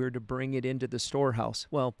is, that we're to bring it into the storehouse.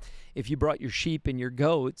 Well, if you brought your sheep and your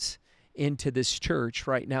goats into this church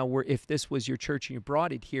right now, if this was your church and you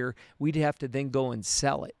brought it here, we'd have to then go and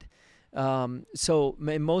sell it. So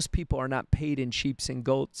most people are not paid in sheep and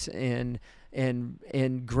goats and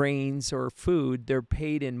grains or food. They're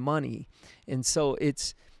paid in money, and so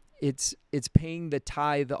it's paying the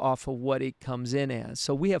tithe off of what it comes in as.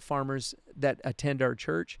 So we have farmers that attend our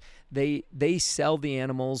church. They sell the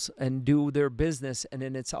animals and do their business, and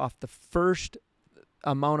then it's off the first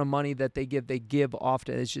amount of money that they give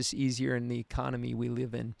often. It's just easier in the economy we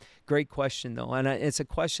live in. Great question though, and it's a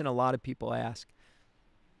question a lot of people ask.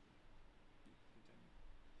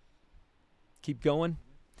 Keep going.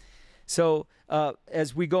 So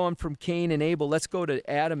as we go on from Cain and Abel, let's go to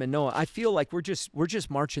Adam and Noah. I feel like we're just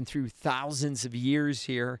marching through thousands of years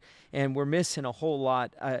here, and we're missing a whole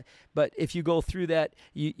lot. But if you go through that,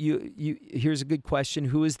 you here's a good question: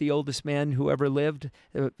 who is the oldest man who ever lived?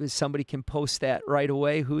 Somebody can post that right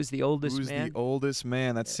away. Who is the oldest man? Who's the oldest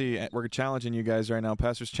man? Let's see. We're challenging you guys right now.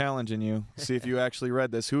 Pastor's challenging you. See if you actually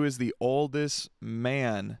read this. Who is the oldest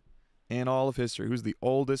man in all of history? Who's the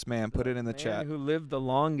oldest man? Put it in the chat. Man who lived the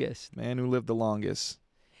longest. Man who lived the longest.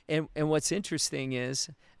 And what's interesting is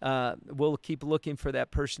we'll keep looking for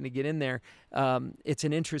that person to get in there. It's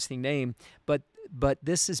an interesting name, but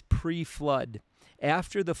this is pre-flood.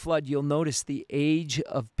 After the flood, you'll notice the age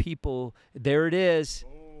of people. There it is.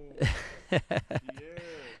 Oh, Pierre.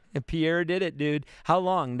 And Pierre did it, dude. How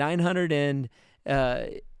long? 969.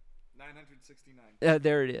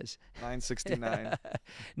 There it is. 969.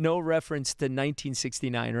 No reference to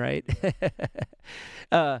 1969, right?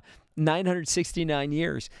 969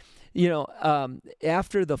 years.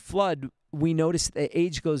 After the flood, we notice the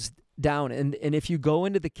age goes down. And if you go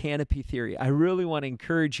into the canopy theory, I really want to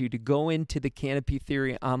encourage you to go into the canopy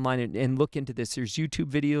theory online and look into this. There's YouTube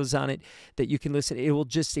videos on it that you can listen. It will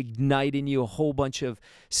just ignite in you a whole bunch of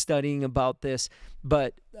studying about this.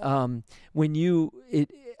 But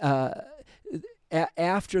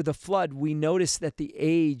after the flood, we notice that the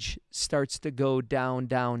age starts to go down,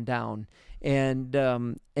 down, down. And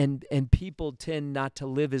people tend not to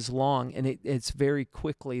live as long, and it's very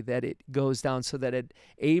quickly that it goes down, so that at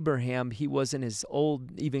Abraham, he wasn't as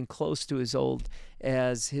old, even close to as old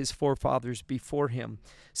as his forefathers before him.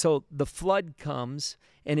 So the flood comes,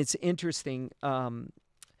 and it's interesting. I'm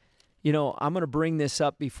going to bring this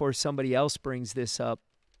up before somebody else brings this up.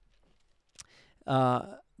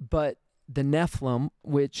 But the Nephilim,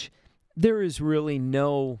 which there is really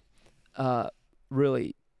no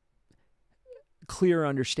really clear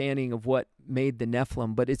understanding of what made the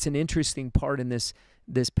Nephilim, but it's an interesting part in this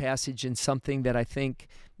passage, and something that I think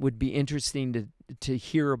would be interesting to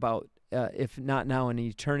hear about, if not now in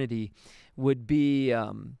eternity, would be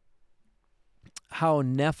how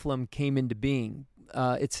Nephilim came into being.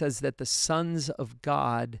 It says that the sons of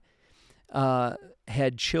God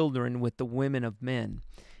had children with the women of men.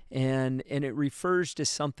 And it refers to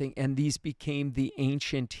something, and these became the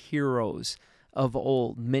ancient heroes of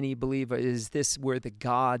old. Many believe, is this where the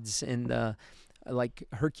gods and like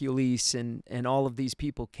Hercules and all of these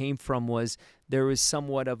people came from? There was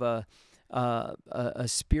somewhat of a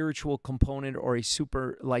spiritual component, or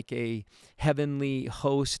like a heavenly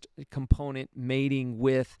host component mating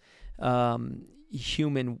with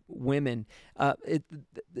human women.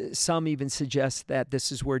 Some even suggest that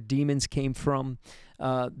this is where demons came from,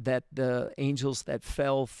 that the angels that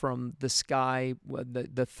fell from the sky,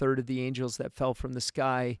 the third of the angels that fell from the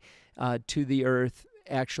sky to the earth,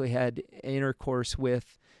 actually had intercourse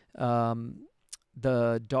with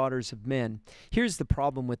the daughters of men. Here's the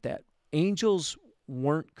problem with that. Angels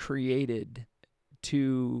weren't created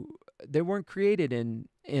in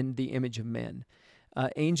the image of men.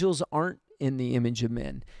 Angels aren't in the image of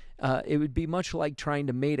men. It would be much like trying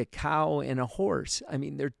to mate a cow and a horse. I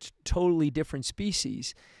mean, they're totally different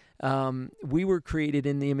species. We were created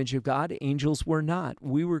in the image of God. Angels were not.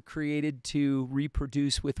 We were created to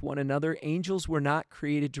reproduce with one another. Angels were not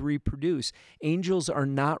created to reproduce. Angels are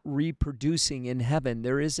not reproducing in heaven.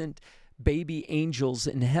 There isn't baby angels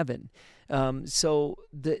in heaven. So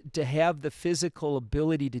to have the physical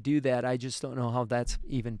ability to do that, I just don't know how that's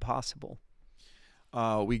even possible.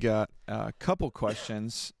 We got a couple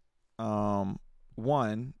questions.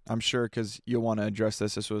 One, I'm sure because you'll want to address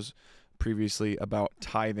this. This was previously about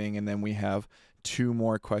tithing, and then we have two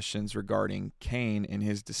more questions regarding Cain and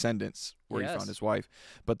his descendants, where he found his wife.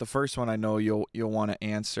 But the first one I know you'll want to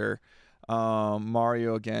answer.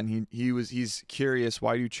 Mario, again, he's curious,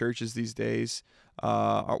 why do churches these days,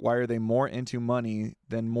 why are they more into money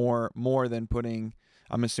than more than putting,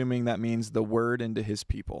 I'm assuming that means the word, into his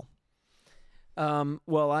people?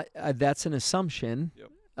 Well, that's an assumption. Yep.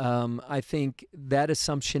 I think that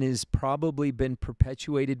assumption has probably been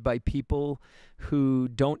perpetuated by people who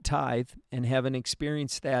don't tithe and haven't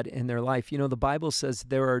experienced that in their life. You know, the Bible says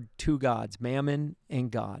there are two gods, Mammon and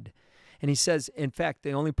God. And he says, in fact,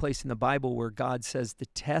 the only place in the Bible where God says to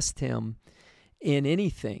test him in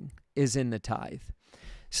anything is in the tithe.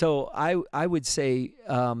 So I would say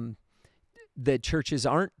that churches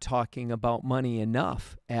aren't talking about money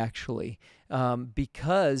enough, actually,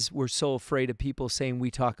 because we're so afraid of people saying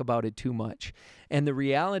we talk about it too much. And the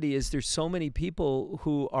reality is there's so many people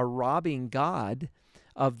who are robbing God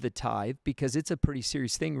of the tithe, because it's a pretty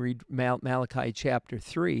serious thing. Read Malachi chapter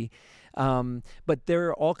 3. But there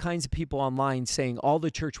are all kinds of people online saying all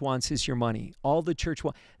the church wants is your money. All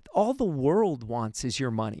the world wants is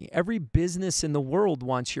your money. Every business in the world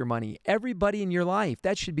wants your money. Everybody in your life.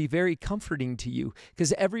 That should be very comforting to you,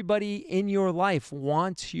 because everybody in your life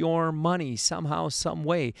wants your money somehow, some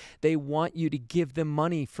way. They want you to give them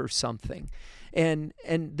money for something. And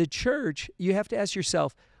the church, you have to ask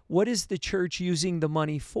yourself, what is the church using the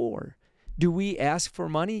money for? Do we ask for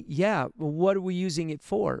money? Yeah. Well, what are we using it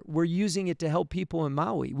for? We're using it to help people in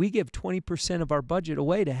Maui. We give 20% of our budget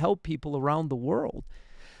away to help people around the world.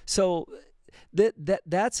 So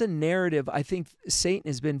that's a narrative I think Satan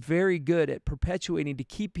has been very good at perpetuating to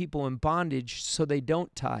keep people in bondage so they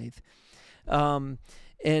don't tithe.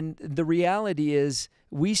 And the reality is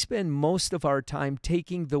we spend most of our time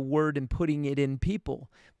taking the word and putting it in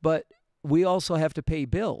people, but we also have to pay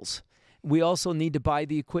bills. We also need to buy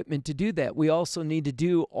the equipment to do that. We also need to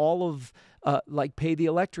do all of, like pay the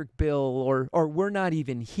electric bill, or we're not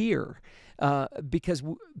even here. because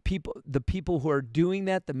the people who are doing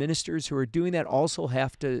that, the ministers who are doing that, also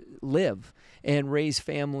have to live and raise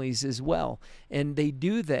families as well, and they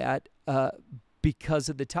do that because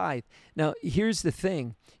of the tithe. Now, here's the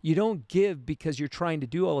thing: you don't give because you're trying to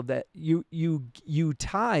do all of that. You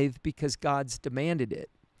tithe because God's demanded it.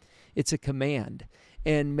 It's a command.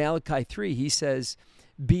 And Malachi 3, he says,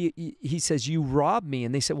 you rob me.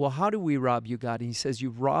 And they said, well, how do we rob you, God? And he says, you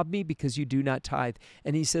rob me because you do not tithe.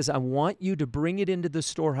 And he says, I want you to bring it into the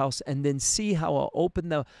storehouse and then see how I'll open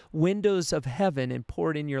the windows of heaven and pour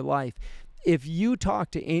it in your life. If you talk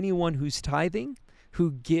to anyone who's tithing,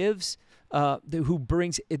 who gives, who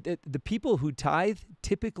brings the people who tithe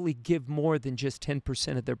typically give more than just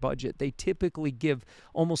 10% of their budget. They typically give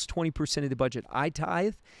almost 20% of the budget. I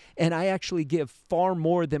tithe, and I actually give far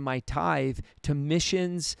more than my tithe to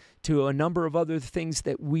missions, to a number of other things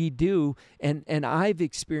that we do, and I've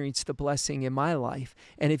experienced the blessing in my life.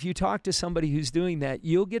 And if you talk to somebody who's doing that,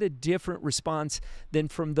 you'll get a different response than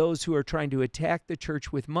from those who are trying to attack the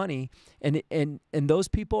church with money, and those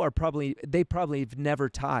people are probably have never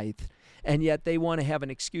tithed. And yet they want to have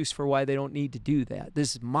an excuse for why they don't need to do that.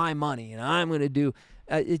 This is my money, and I'm going to do.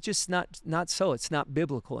 It's just not so. It's not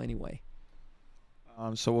biblical anyway.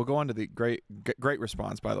 So we'll go on to the great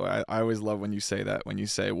response. By the way, I always love when you say that. When you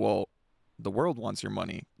say, "Well, the world wants your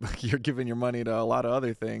money. Like, you're giving your money to a lot of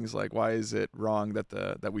other things. Like, why is it wrong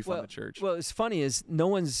that we fund the church?" Well, it's funny is no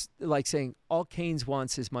one's like saying all Keynes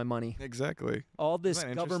wants is my money. Exactly. All this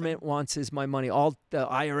government wants is my money. All the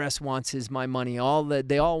IRS wants is my money.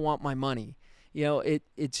 They all want my money. You know,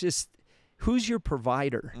 it's just, who's your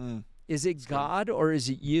provider? Is it God or is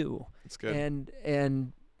it you? It's good.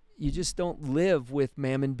 And you just don't live with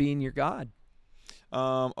mammon being your God.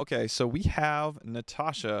 Okay, so we have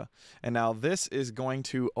Natasha, and now this is going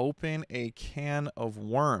to open a can of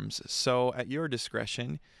worms. So at your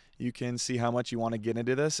discretion, you can see how much you want to get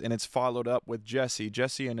into this, and it's followed up with Jesse.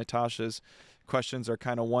 Jesse and Natasha's questions are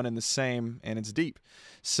kind of one and the same, and it's deep.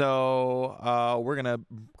 So we're going to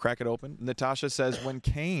crack it open. Natasha says, when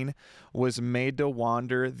Cain was made to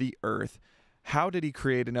wander the earth, how did he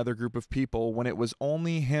create another group of people when it was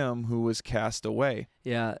only him who was cast away?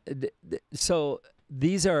 Yeah, so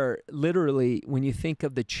these are literally, when you think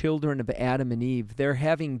of the children of Adam and Eve, they're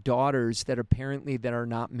having daughters that are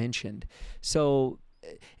not mentioned. So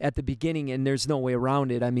at the beginning, and there's no way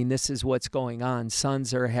around it, I mean, this is what's going on.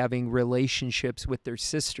 Sons are having relationships with their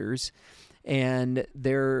sisters, and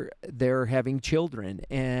they're having children,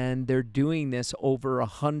 and they're doing this over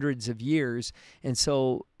hundreds of years. And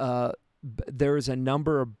so there's a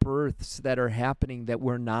number of births that are happening that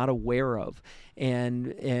we're not aware of,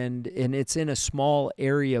 and it's in a small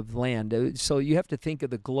area of land. So you have to think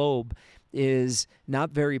of the globe is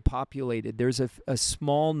not very populated. There's a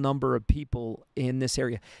small number of people in this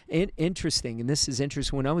area. Interesting, and this is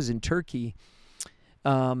interesting. When I was in Turkey,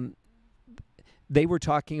 they were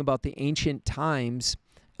talking about the ancient times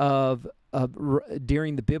of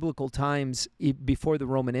during the biblical times before the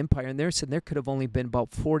Roman Empire, and they said there could have only been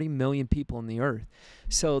about 40 million people on the earth.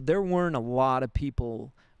 So there weren't a lot of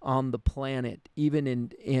people on the planet, even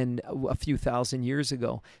in a few thousand years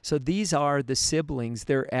ago. So these are the siblings.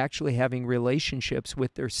 They're actually having relationships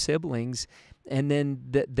with their siblings, and then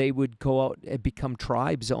they would go out and become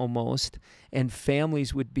tribes almost, and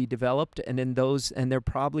families would be developed, and they're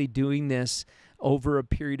probably doing this over a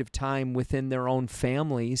period of time within their own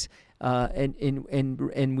families,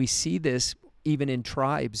 and we see this even in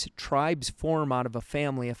tribes. Tribes form out of a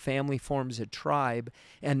family forms a tribe,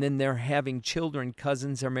 and then they're having children.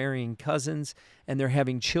 Cousins are marrying cousins, and they're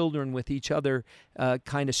having children with each other,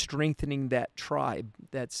 kind of strengthening that tribe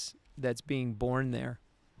that's being born there.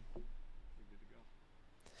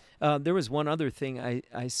 There was one other thing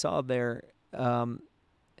I saw there.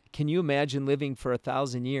 Can you imagine living for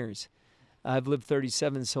 1,000 years? I've lived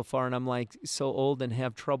 37 so far, and I'm like so old and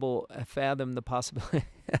have trouble fathom the possibility.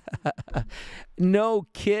 No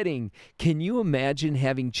kidding. Can you imagine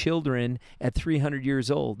having children at 300 years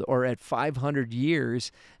old or at 500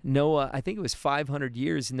 years? Noah, I think it was 500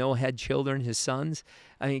 years, Noah had children, his sons.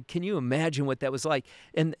 I mean, can you imagine what that was like?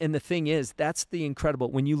 And the thing is, that's the incredible.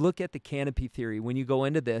 When you look at the canopy theory, when you go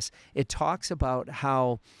into this, it talks about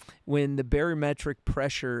how when the barometric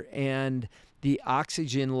pressure and the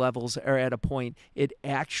oxygen levels are at a point, it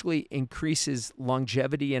actually increases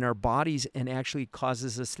longevity in our bodies and actually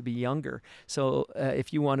causes us to be younger. So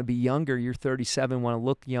if you want to be younger, you're 37, want to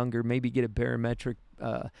look younger, maybe get a barometric,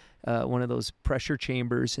 one of those pressure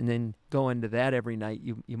chambers, and then go into that every night.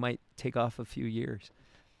 You might take off a few years.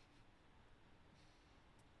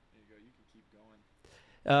 There you go. You can keep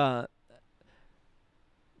going.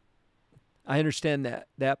 I understand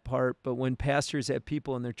that part, but when pastors have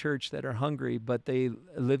people in their church that are hungry, but they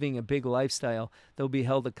living a big lifestyle, they'll be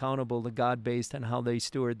held accountable to God based on how they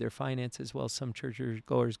steward their finances. While some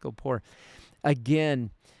churchgoers go poor. Again,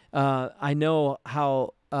 I know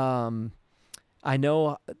how. I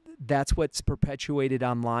know that's what's perpetuated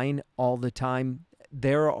online all the time.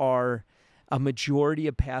 There are a majority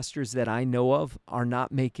of pastors that I know of are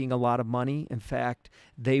not making a lot of money. In fact,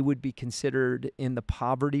 they would be considered in the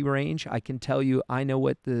poverty range. I can tell you, I know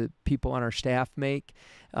what the people on our staff make.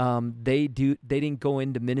 They didn't go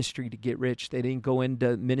into ministry to get rich. They didn't go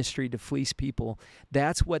into ministry to fleece people.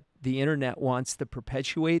 That's what the internet wants to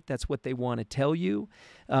perpetuate. That's what they want to tell you.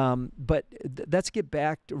 But let's get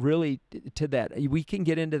back really to that. We can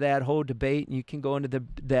get into that whole debate, and you can go into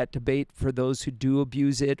that debate for those who do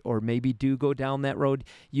abuse it or maybe do go down that road.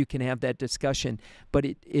 You can have that discussion. But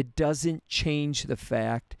it doesn't change the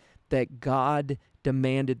fact that God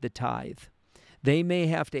demanded the tithe. They may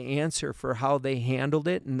have to answer for how they handled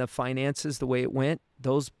it and the finances, the way it went.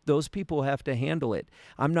 Those people have to handle it.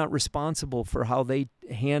 I'm not responsible for how they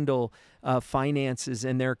handle finances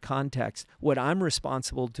in their context. What I'm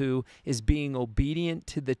responsible to is being obedient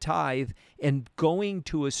to the tithe and going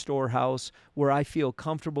to a storehouse where I feel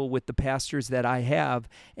comfortable with the pastors that I have.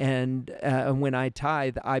 And when I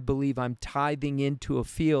tithe, I believe I'm tithing into a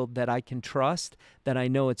field that I can trust, that I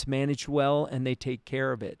know it's managed well, and they take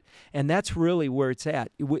care of it. And that's really where it's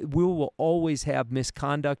at. We will always have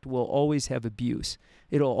misconduct. We'll always have abuse.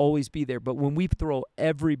 It'll always be there. But when we throw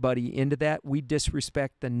everybody into that, we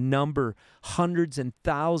disrespect the number, hundreds and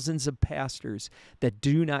thousands of pastors that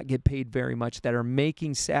do not get paid very much, that are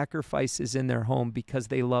making sacrifices in their home because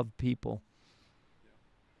they love people.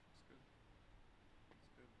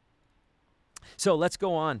 So let's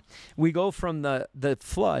go on. We go from the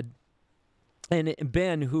flood. And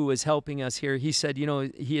Ben, who was helping us here, he said,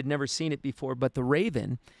 he had never seen it before, but the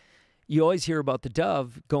raven, you always hear about the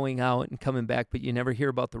dove going out and coming back, but you never hear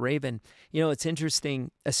about the raven. It's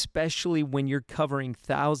interesting, especially when you're covering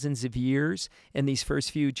thousands of years in these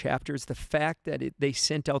first few chapters, the fact that they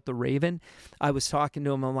sent out the raven. I was talking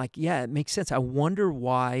to him, I'm like, yeah, it makes sense. I wonder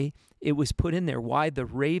why it was put in there, why the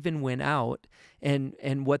raven went out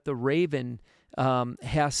and what the raven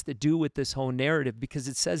has to do with this whole narrative, because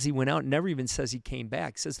it says he went out, never even says he came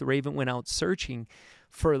back. It says the raven went out searching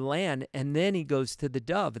for land, and then he goes to the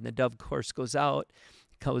dove, and the dove, of course, goes out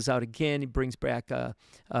again. He brings back a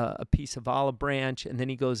piece of olive branch, and then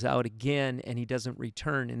he goes out again, and he doesn't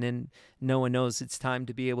return. And then Noah knows it's time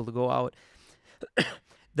to be able to go out.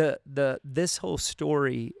 This whole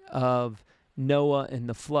story of Noah and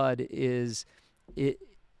the flood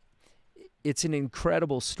it's an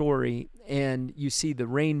incredible story, and you see the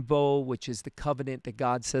rainbow, which is the covenant that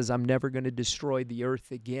God says, I'm never going to destroy the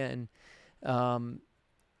earth again.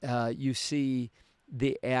 You see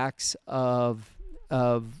the acts of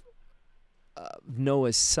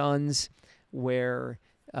Noah's sons, where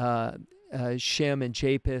Shem and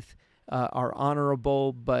Japheth are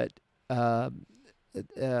honorable, but Ham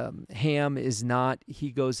is not. He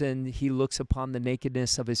goes in, he looks upon the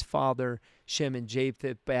nakedness of his father. Shem and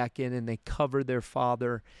Japheth back in, and they cover their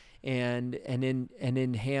father. And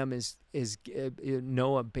in Ham is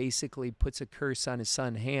Noah basically puts a curse on his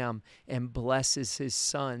son Ham and blesses his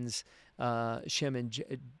sons Shem and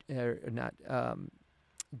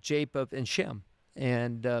Japheth and Shem,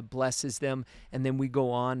 and blesses them. And then we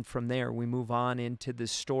go on from there. We move on into the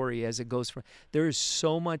story as it goes from. There is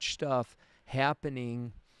so much stuff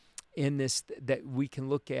happening in this that we can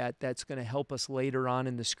look at that's going to help us later on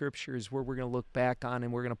in the scriptures, where we're going to look back on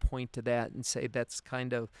and we're going to point to that and say that's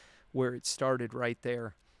kind of where it started right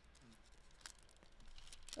there.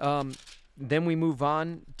 Then we move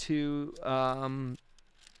on to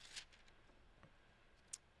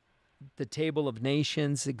the Table of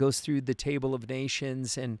Nations. It goes through the Table of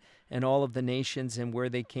Nations and all of the nations and where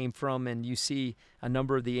they came from. And you see a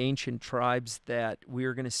number of the ancient tribes that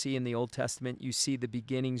we're going to see in the Old Testament. You see the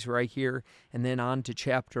beginnings right here, and then on to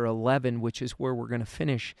chapter 11, which is where we're going to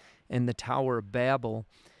finish in the Tower of Babel.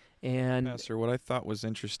 And Pastor, what I thought was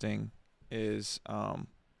interesting is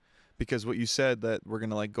because what you said, that we're going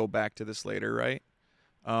to go back to this later, right?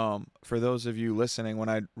 For those of you listening, when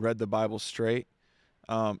I read the Bible straight,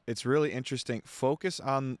 it's really interesting. Focus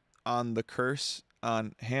on the curse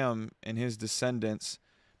on Ham and his descendants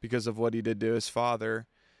because of what he did to his father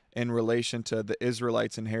in relation to the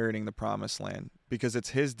Israelites inheriting the promised land, because it's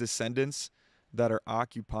his descendants that are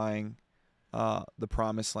occupying the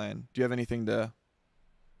promised land. Do you have anything to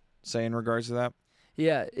say in regards to that?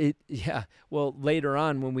 Yeah. Well, later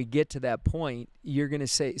on when we get to that point, you're going to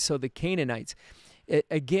say, so the Canaanites,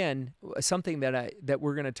 again, something that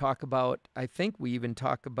we're going to talk about. I think we even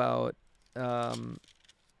talk about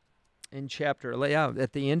in chapter,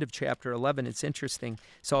 at the end of chapter 11. It's interesting,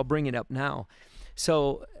 so I'll bring it up now.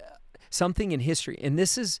 So something in history, and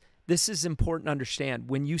this is important to understand.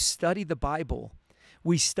 When you study the Bible,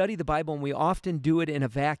 we study the Bible, and we often do it in a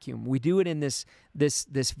vacuum. We do it in this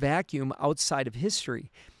vacuum outside of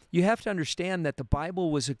history. You have to understand that the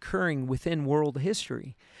Bible was occurring within world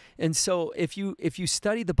history. And so if you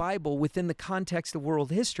study the Bible within the context of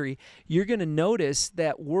world history, you're going to notice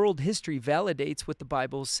that world history validates what the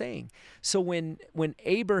Bible is saying. So when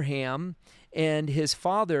Abraham and his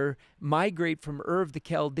father migrate from Ur of the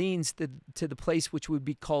Chaldeans to the place which would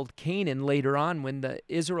be called Canaan later on, when the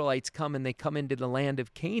Israelites come and they come into the land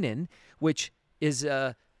of Canaan, which is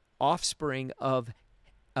a offspring of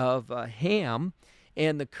Ham.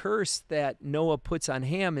 And the curse that Noah puts on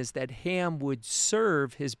Ham is that Ham would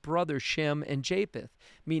serve his brother Shem and Japheth,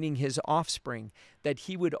 meaning his offspring, that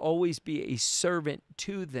he would always be a servant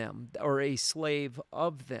to them or a slave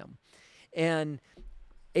of them. And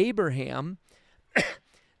Abraham,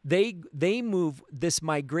 they move this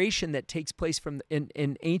migration that takes place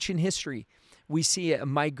in ancient history. We see a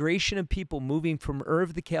migration of people moving from Ur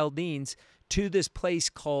of the Chaldeans to this place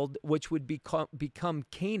which would become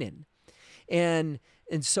Canaan. And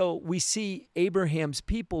so we see Abraham's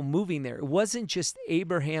people moving there. It wasn't just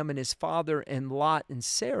Abraham and his father and Lot and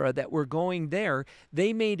Sarah that were going there.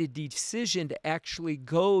 They made a decision to actually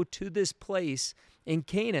go to this place in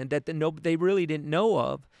Canaan that they really didn't know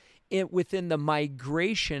of within the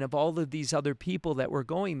migration of all of these other people that were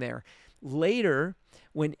going there. Later,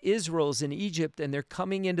 when Israel's in Egypt and they're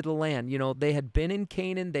coming into the land, they had been in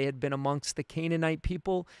Canaan, they had been amongst the Canaanite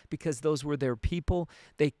people because those were their people.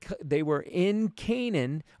 They were in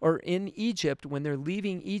Canaan or in Egypt. When they're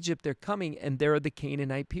leaving Egypt, they're coming, and there are the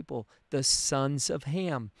Canaanite people, the sons of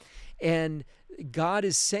Ham. And God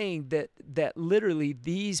is saying that literally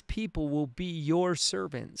these people will be your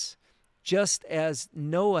servants. Just as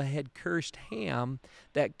Noah had cursed Ham,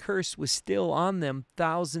 that curse was still on them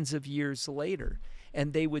thousands of years later,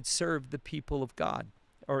 and they would serve the people of God,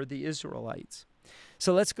 or the Israelites.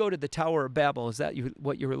 So let's go to the Tower of Babel. Is that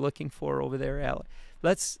what you were looking for over there, Alec?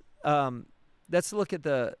 Let's look at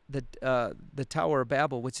the Tower of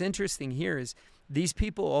Babel. What's interesting here is these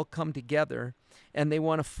people all come together, and they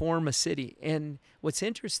want to form a city. And what's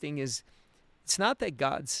interesting is it's not that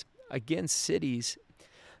God's against cities,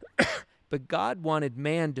 but God wanted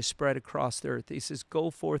man to spread across the earth. He says, go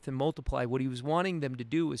forth and multiply. What he was wanting them to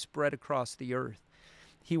do was spread across the earth.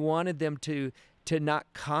 He wanted them to not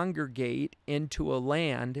congregate into a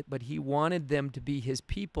land, but he wanted them to be his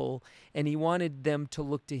people, and he wanted them to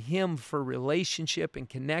look to him for relationship and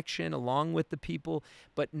connection along with the people,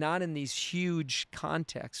 but not in these huge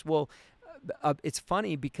contexts. Well, it's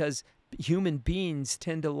funny because human beings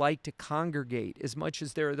tend to like to congregate as much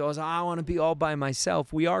as there are those, I want to be all by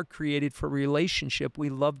myself. We are created for relationship. We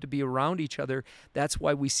love to be around each other. That's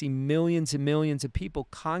why we see millions and millions of people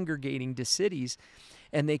congregating to cities,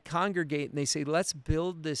 and they congregate and they say, let's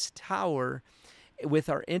build this tower with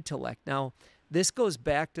our intellect. Now, this goes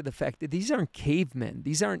back to the fact that these aren't cavemen.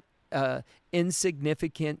 These aren't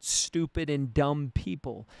insignificant, stupid, and dumb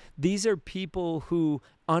people. These are people who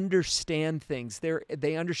understand things.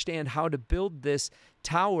 They understand how to build this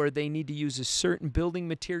tower. They need to use a certain building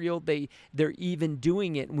material. They're even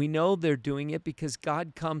doing it, and we know they're doing it because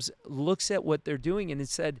God looks at what they're doing, and it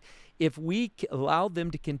said, if we allow them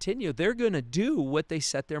to continue, they're going to do what they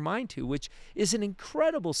set their mind to, which is an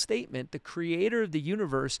incredible statement. The creator of the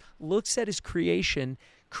universe looks at his creation,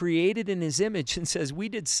 created in his image, and says, we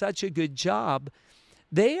did such a good job.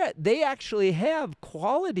 They actually have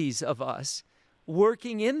qualities of us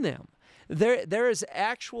working in them. There is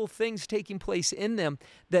actual things taking place in them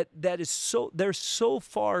that is so, they're so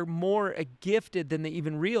far more gifted than they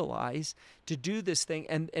even realize to do this thing.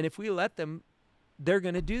 And if we let them, they're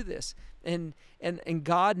going to do this. And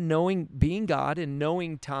God, being God and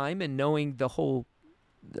knowing time and knowing the whole,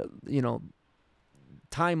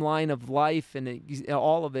 timeline of life and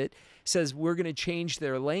all of it, says we're going to change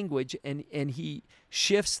their language, and he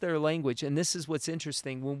shifts their language. And this is what's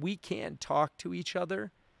interesting. When we can't talk to each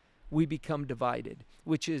other, we become divided,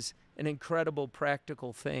 which is an incredible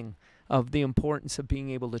practical thing of the importance of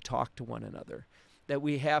being able to talk to one another, that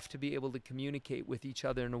we have to be able to communicate with each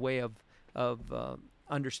other in a way of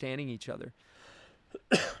understanding each other.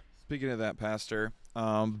 Speaking of that, Pastor,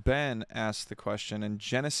 Ben asked the question in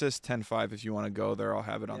Genesis 10:5. If you want to go there, I'll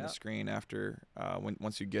have it on the screen after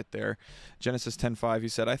once you get there. Genesis 10:5. He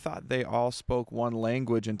said, "I thought they all spoke one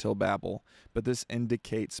language until Babel, but this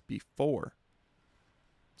indicates before."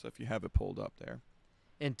 So if you have it pulled up there.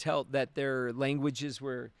 and tell that their languages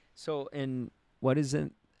were so. And what is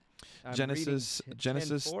it? I'm Genesis reading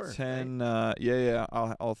Genesis 10:4, 10. right? Yeah.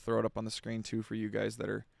 I'll throw it up on the screen too for you guys that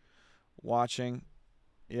are watching.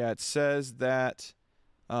 Yeah, it says that.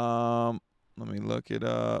 Let me look it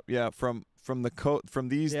up. Yeah, from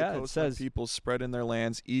these Yeah, the it coastline says. peoples spread in their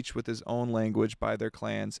lands, each with his own language by their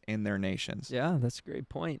clans in their nations. Yeah, that's a great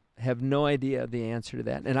point. Have no idea the answer to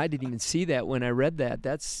that, and I didn't even see that when I read that.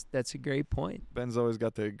 That's a great point. Ben's always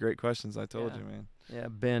got the great questions. I told Yeah. you, man. Yeah,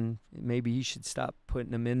 Ben, maybe he should stop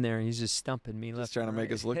putting them in there. He's just stumping me. Just trying to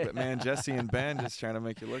make us look bad, man. Jesse and Ben just trying to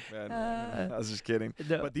make you look bad. Man. I was just kidding.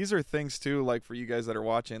 No. But these are things too, like for you guys that are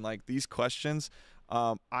watching, like these questions.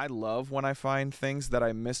 I love when I find things that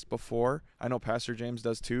I missed before. I know Pastor James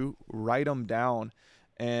does too. Write them down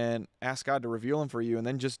and ask God to reveal them for you, and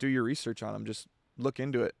then just do your research on them. Just look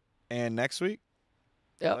into it. And next week,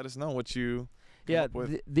 Yep. let us know what you Yeah, up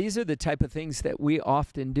with. these are the type of things that we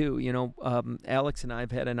often do. You know, Alex and I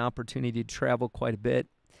have had an opportunity to travel quite a bit,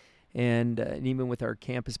 and even with our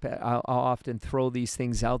campus, I'll often throw these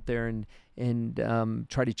things out there and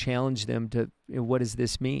try to challenge them to, what does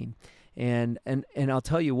this mean? And I'll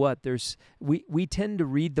tell you what, we tend to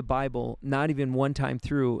read the Bible not even one time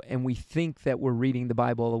through, and we think that we're reading the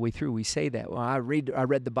Bible all the way through. We say that, well, I read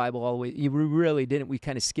the Bible all the way. You really didn't. We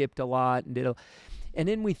kind of skipped a lot and and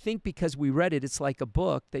then we think because we read it, it's like a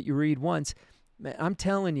book that you read once. Man, I'm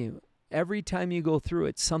telling you, every time you go through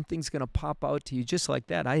it, something's going to pop out to you just like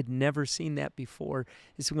that. I had never seen that before.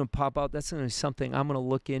 It's going to pop out. That's going to be something I'm going to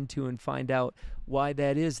look into and find out why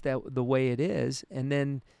that is the way it is, and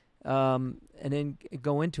then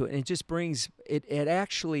go into it. And it just brings it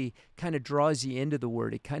actually kind of draws you into the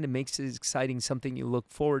Word. It kind of makes it exciting, something you look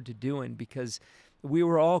forward to doing, because we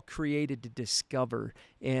were all created to discover,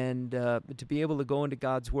 and to be able to go into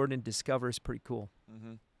God's Word and discover is pretty cool.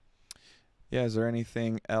 Mm-hmm. Yeah, is there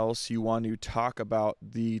anything else you want to talk about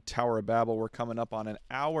the Tower of Babel? We're coming up on an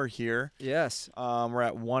hour here. Yes. We're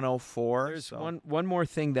at 1:04. There's one more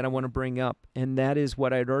thing that I want to bring up, and that is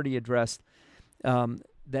what I'd already addressed,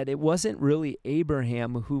 that it wasn't really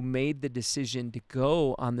Abraham who made the decision to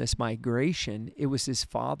go on this migration. It was his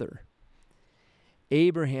father.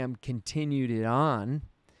 Abraham continued it on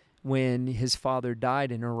when his father died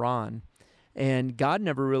in Haran. And God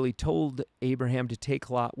never really told Abraham to take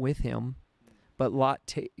Lot with him, but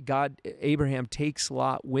Abraham takes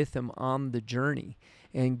Lot with him on the journey.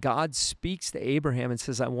 And God speaks to Abraham and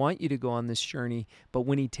says, I want you to go on this journey. But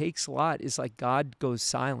when he takes Lot, it's like God goes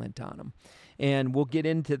silent on him. And we'll get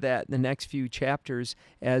into that in the next few chapters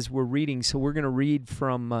as we're reading. So we're going to read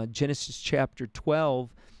from Genesis chapter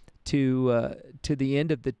 12 to the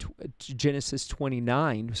end of Genesis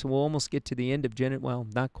 29. So we'll almost get to the end of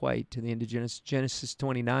not quite to the end of Genesis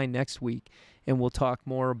 29 next week, and we'll talk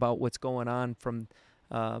more about what's going on from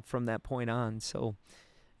that point on. So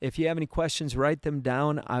if you have any questions, write them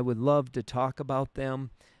down. I would love to talk about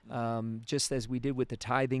them, just as we did with the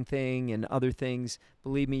tithing thing and other things.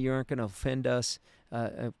 Believe me, you aren't going to offend us.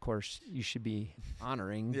 Of course, you should be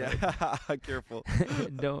honoring. Yeah, careful.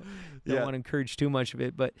 Don't want to encourage too much of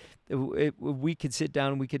it, but we could sit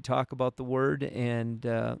down and we could talk about the Word and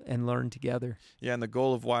learn together. Yeah, and the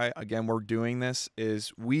goal of why, again, we're doing this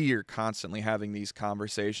is we are constantly having these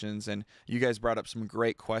conversations, and you guys brought up some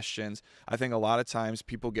great questions. I think a lot of times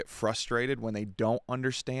people get frustrated when they don't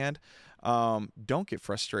understand. Don't get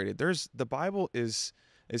frustrated. The Bible is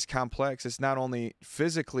complex. It's not only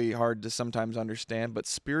physically hard to sometimes understand, but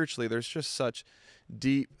spiritually there's just such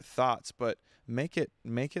deep thoughts. But make it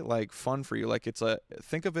like fun for you. Like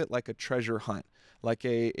think of it like a treasure hunt, like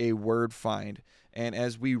a word find. And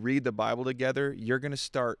as we read the Bible together, you're going to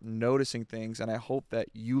start noticing things, and I hope that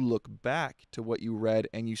you look back to what you read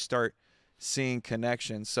and you start seeing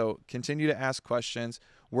connections. So continue to ask questions.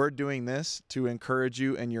 We're doing this to encourage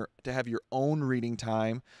you and to have your own reading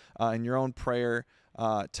time and your own prayer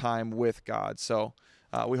time with God. So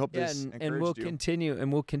we hope this encouraged and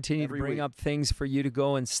we'll continue to bring up things for you to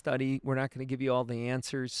go and study. We're not going to give you all the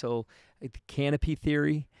answers. So the canopy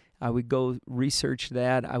theory, I would go research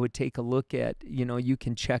that. I would take a look at, you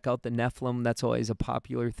can check out the Nephilim. That's always a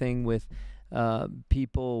popular thing with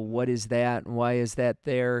people. What is that and why is that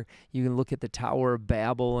there? You can look at the Tower of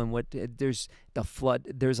Babel and there's the flood.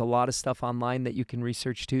 There's a lot of stuff online that you can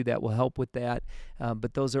research too that will help with that.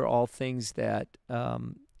 But those are all things that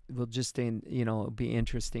will just be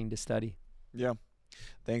interesting to study. Yeah.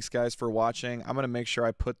 Thanks, guys, for watching. I'm going to make sure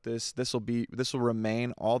I put this. This will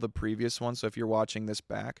remain all the previous ones. So if you're watching this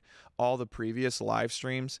back, all the previous live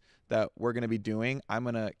streams that we're going to be doing, I'm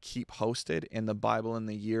going to keep hosted in the Bible in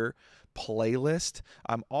the Year playlist.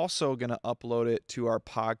 I'm also going to upload it to our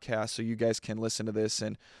podcast so you guys can listen to this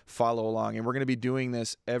and follow along. And we're going to be doing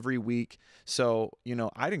this every week. So,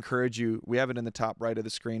 I'd encourage you, we have it in the top right of the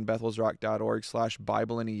screen,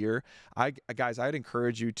 bethelsrock.org/Bible in a Year. Guys, I'd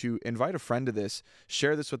encourage you to invite a friend to this,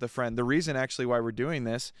 share this with a friend. The reason actually why we're doing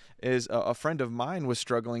this is a friend of mine was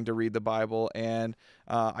struggling to read the Bible, and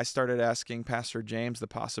I started asking Pastor James the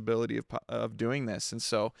possibility of doing this. And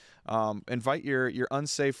so invite your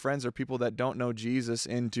unsaved friends or people that don't know Jesus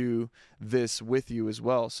into this with you as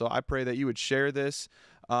well. So I pray that you would share this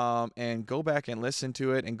and go back and listen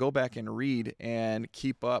to it and go back and read and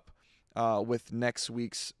keep up with next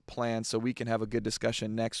week's plan so we can have a good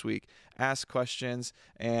discussion next week. Ask questions,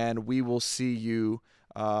 and we will see you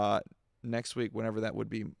next week, whenever that would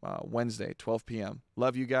be, Wednesday, 12 p.m.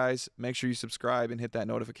 Love you guys. Make sure you subscribe and hit that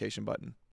notification button.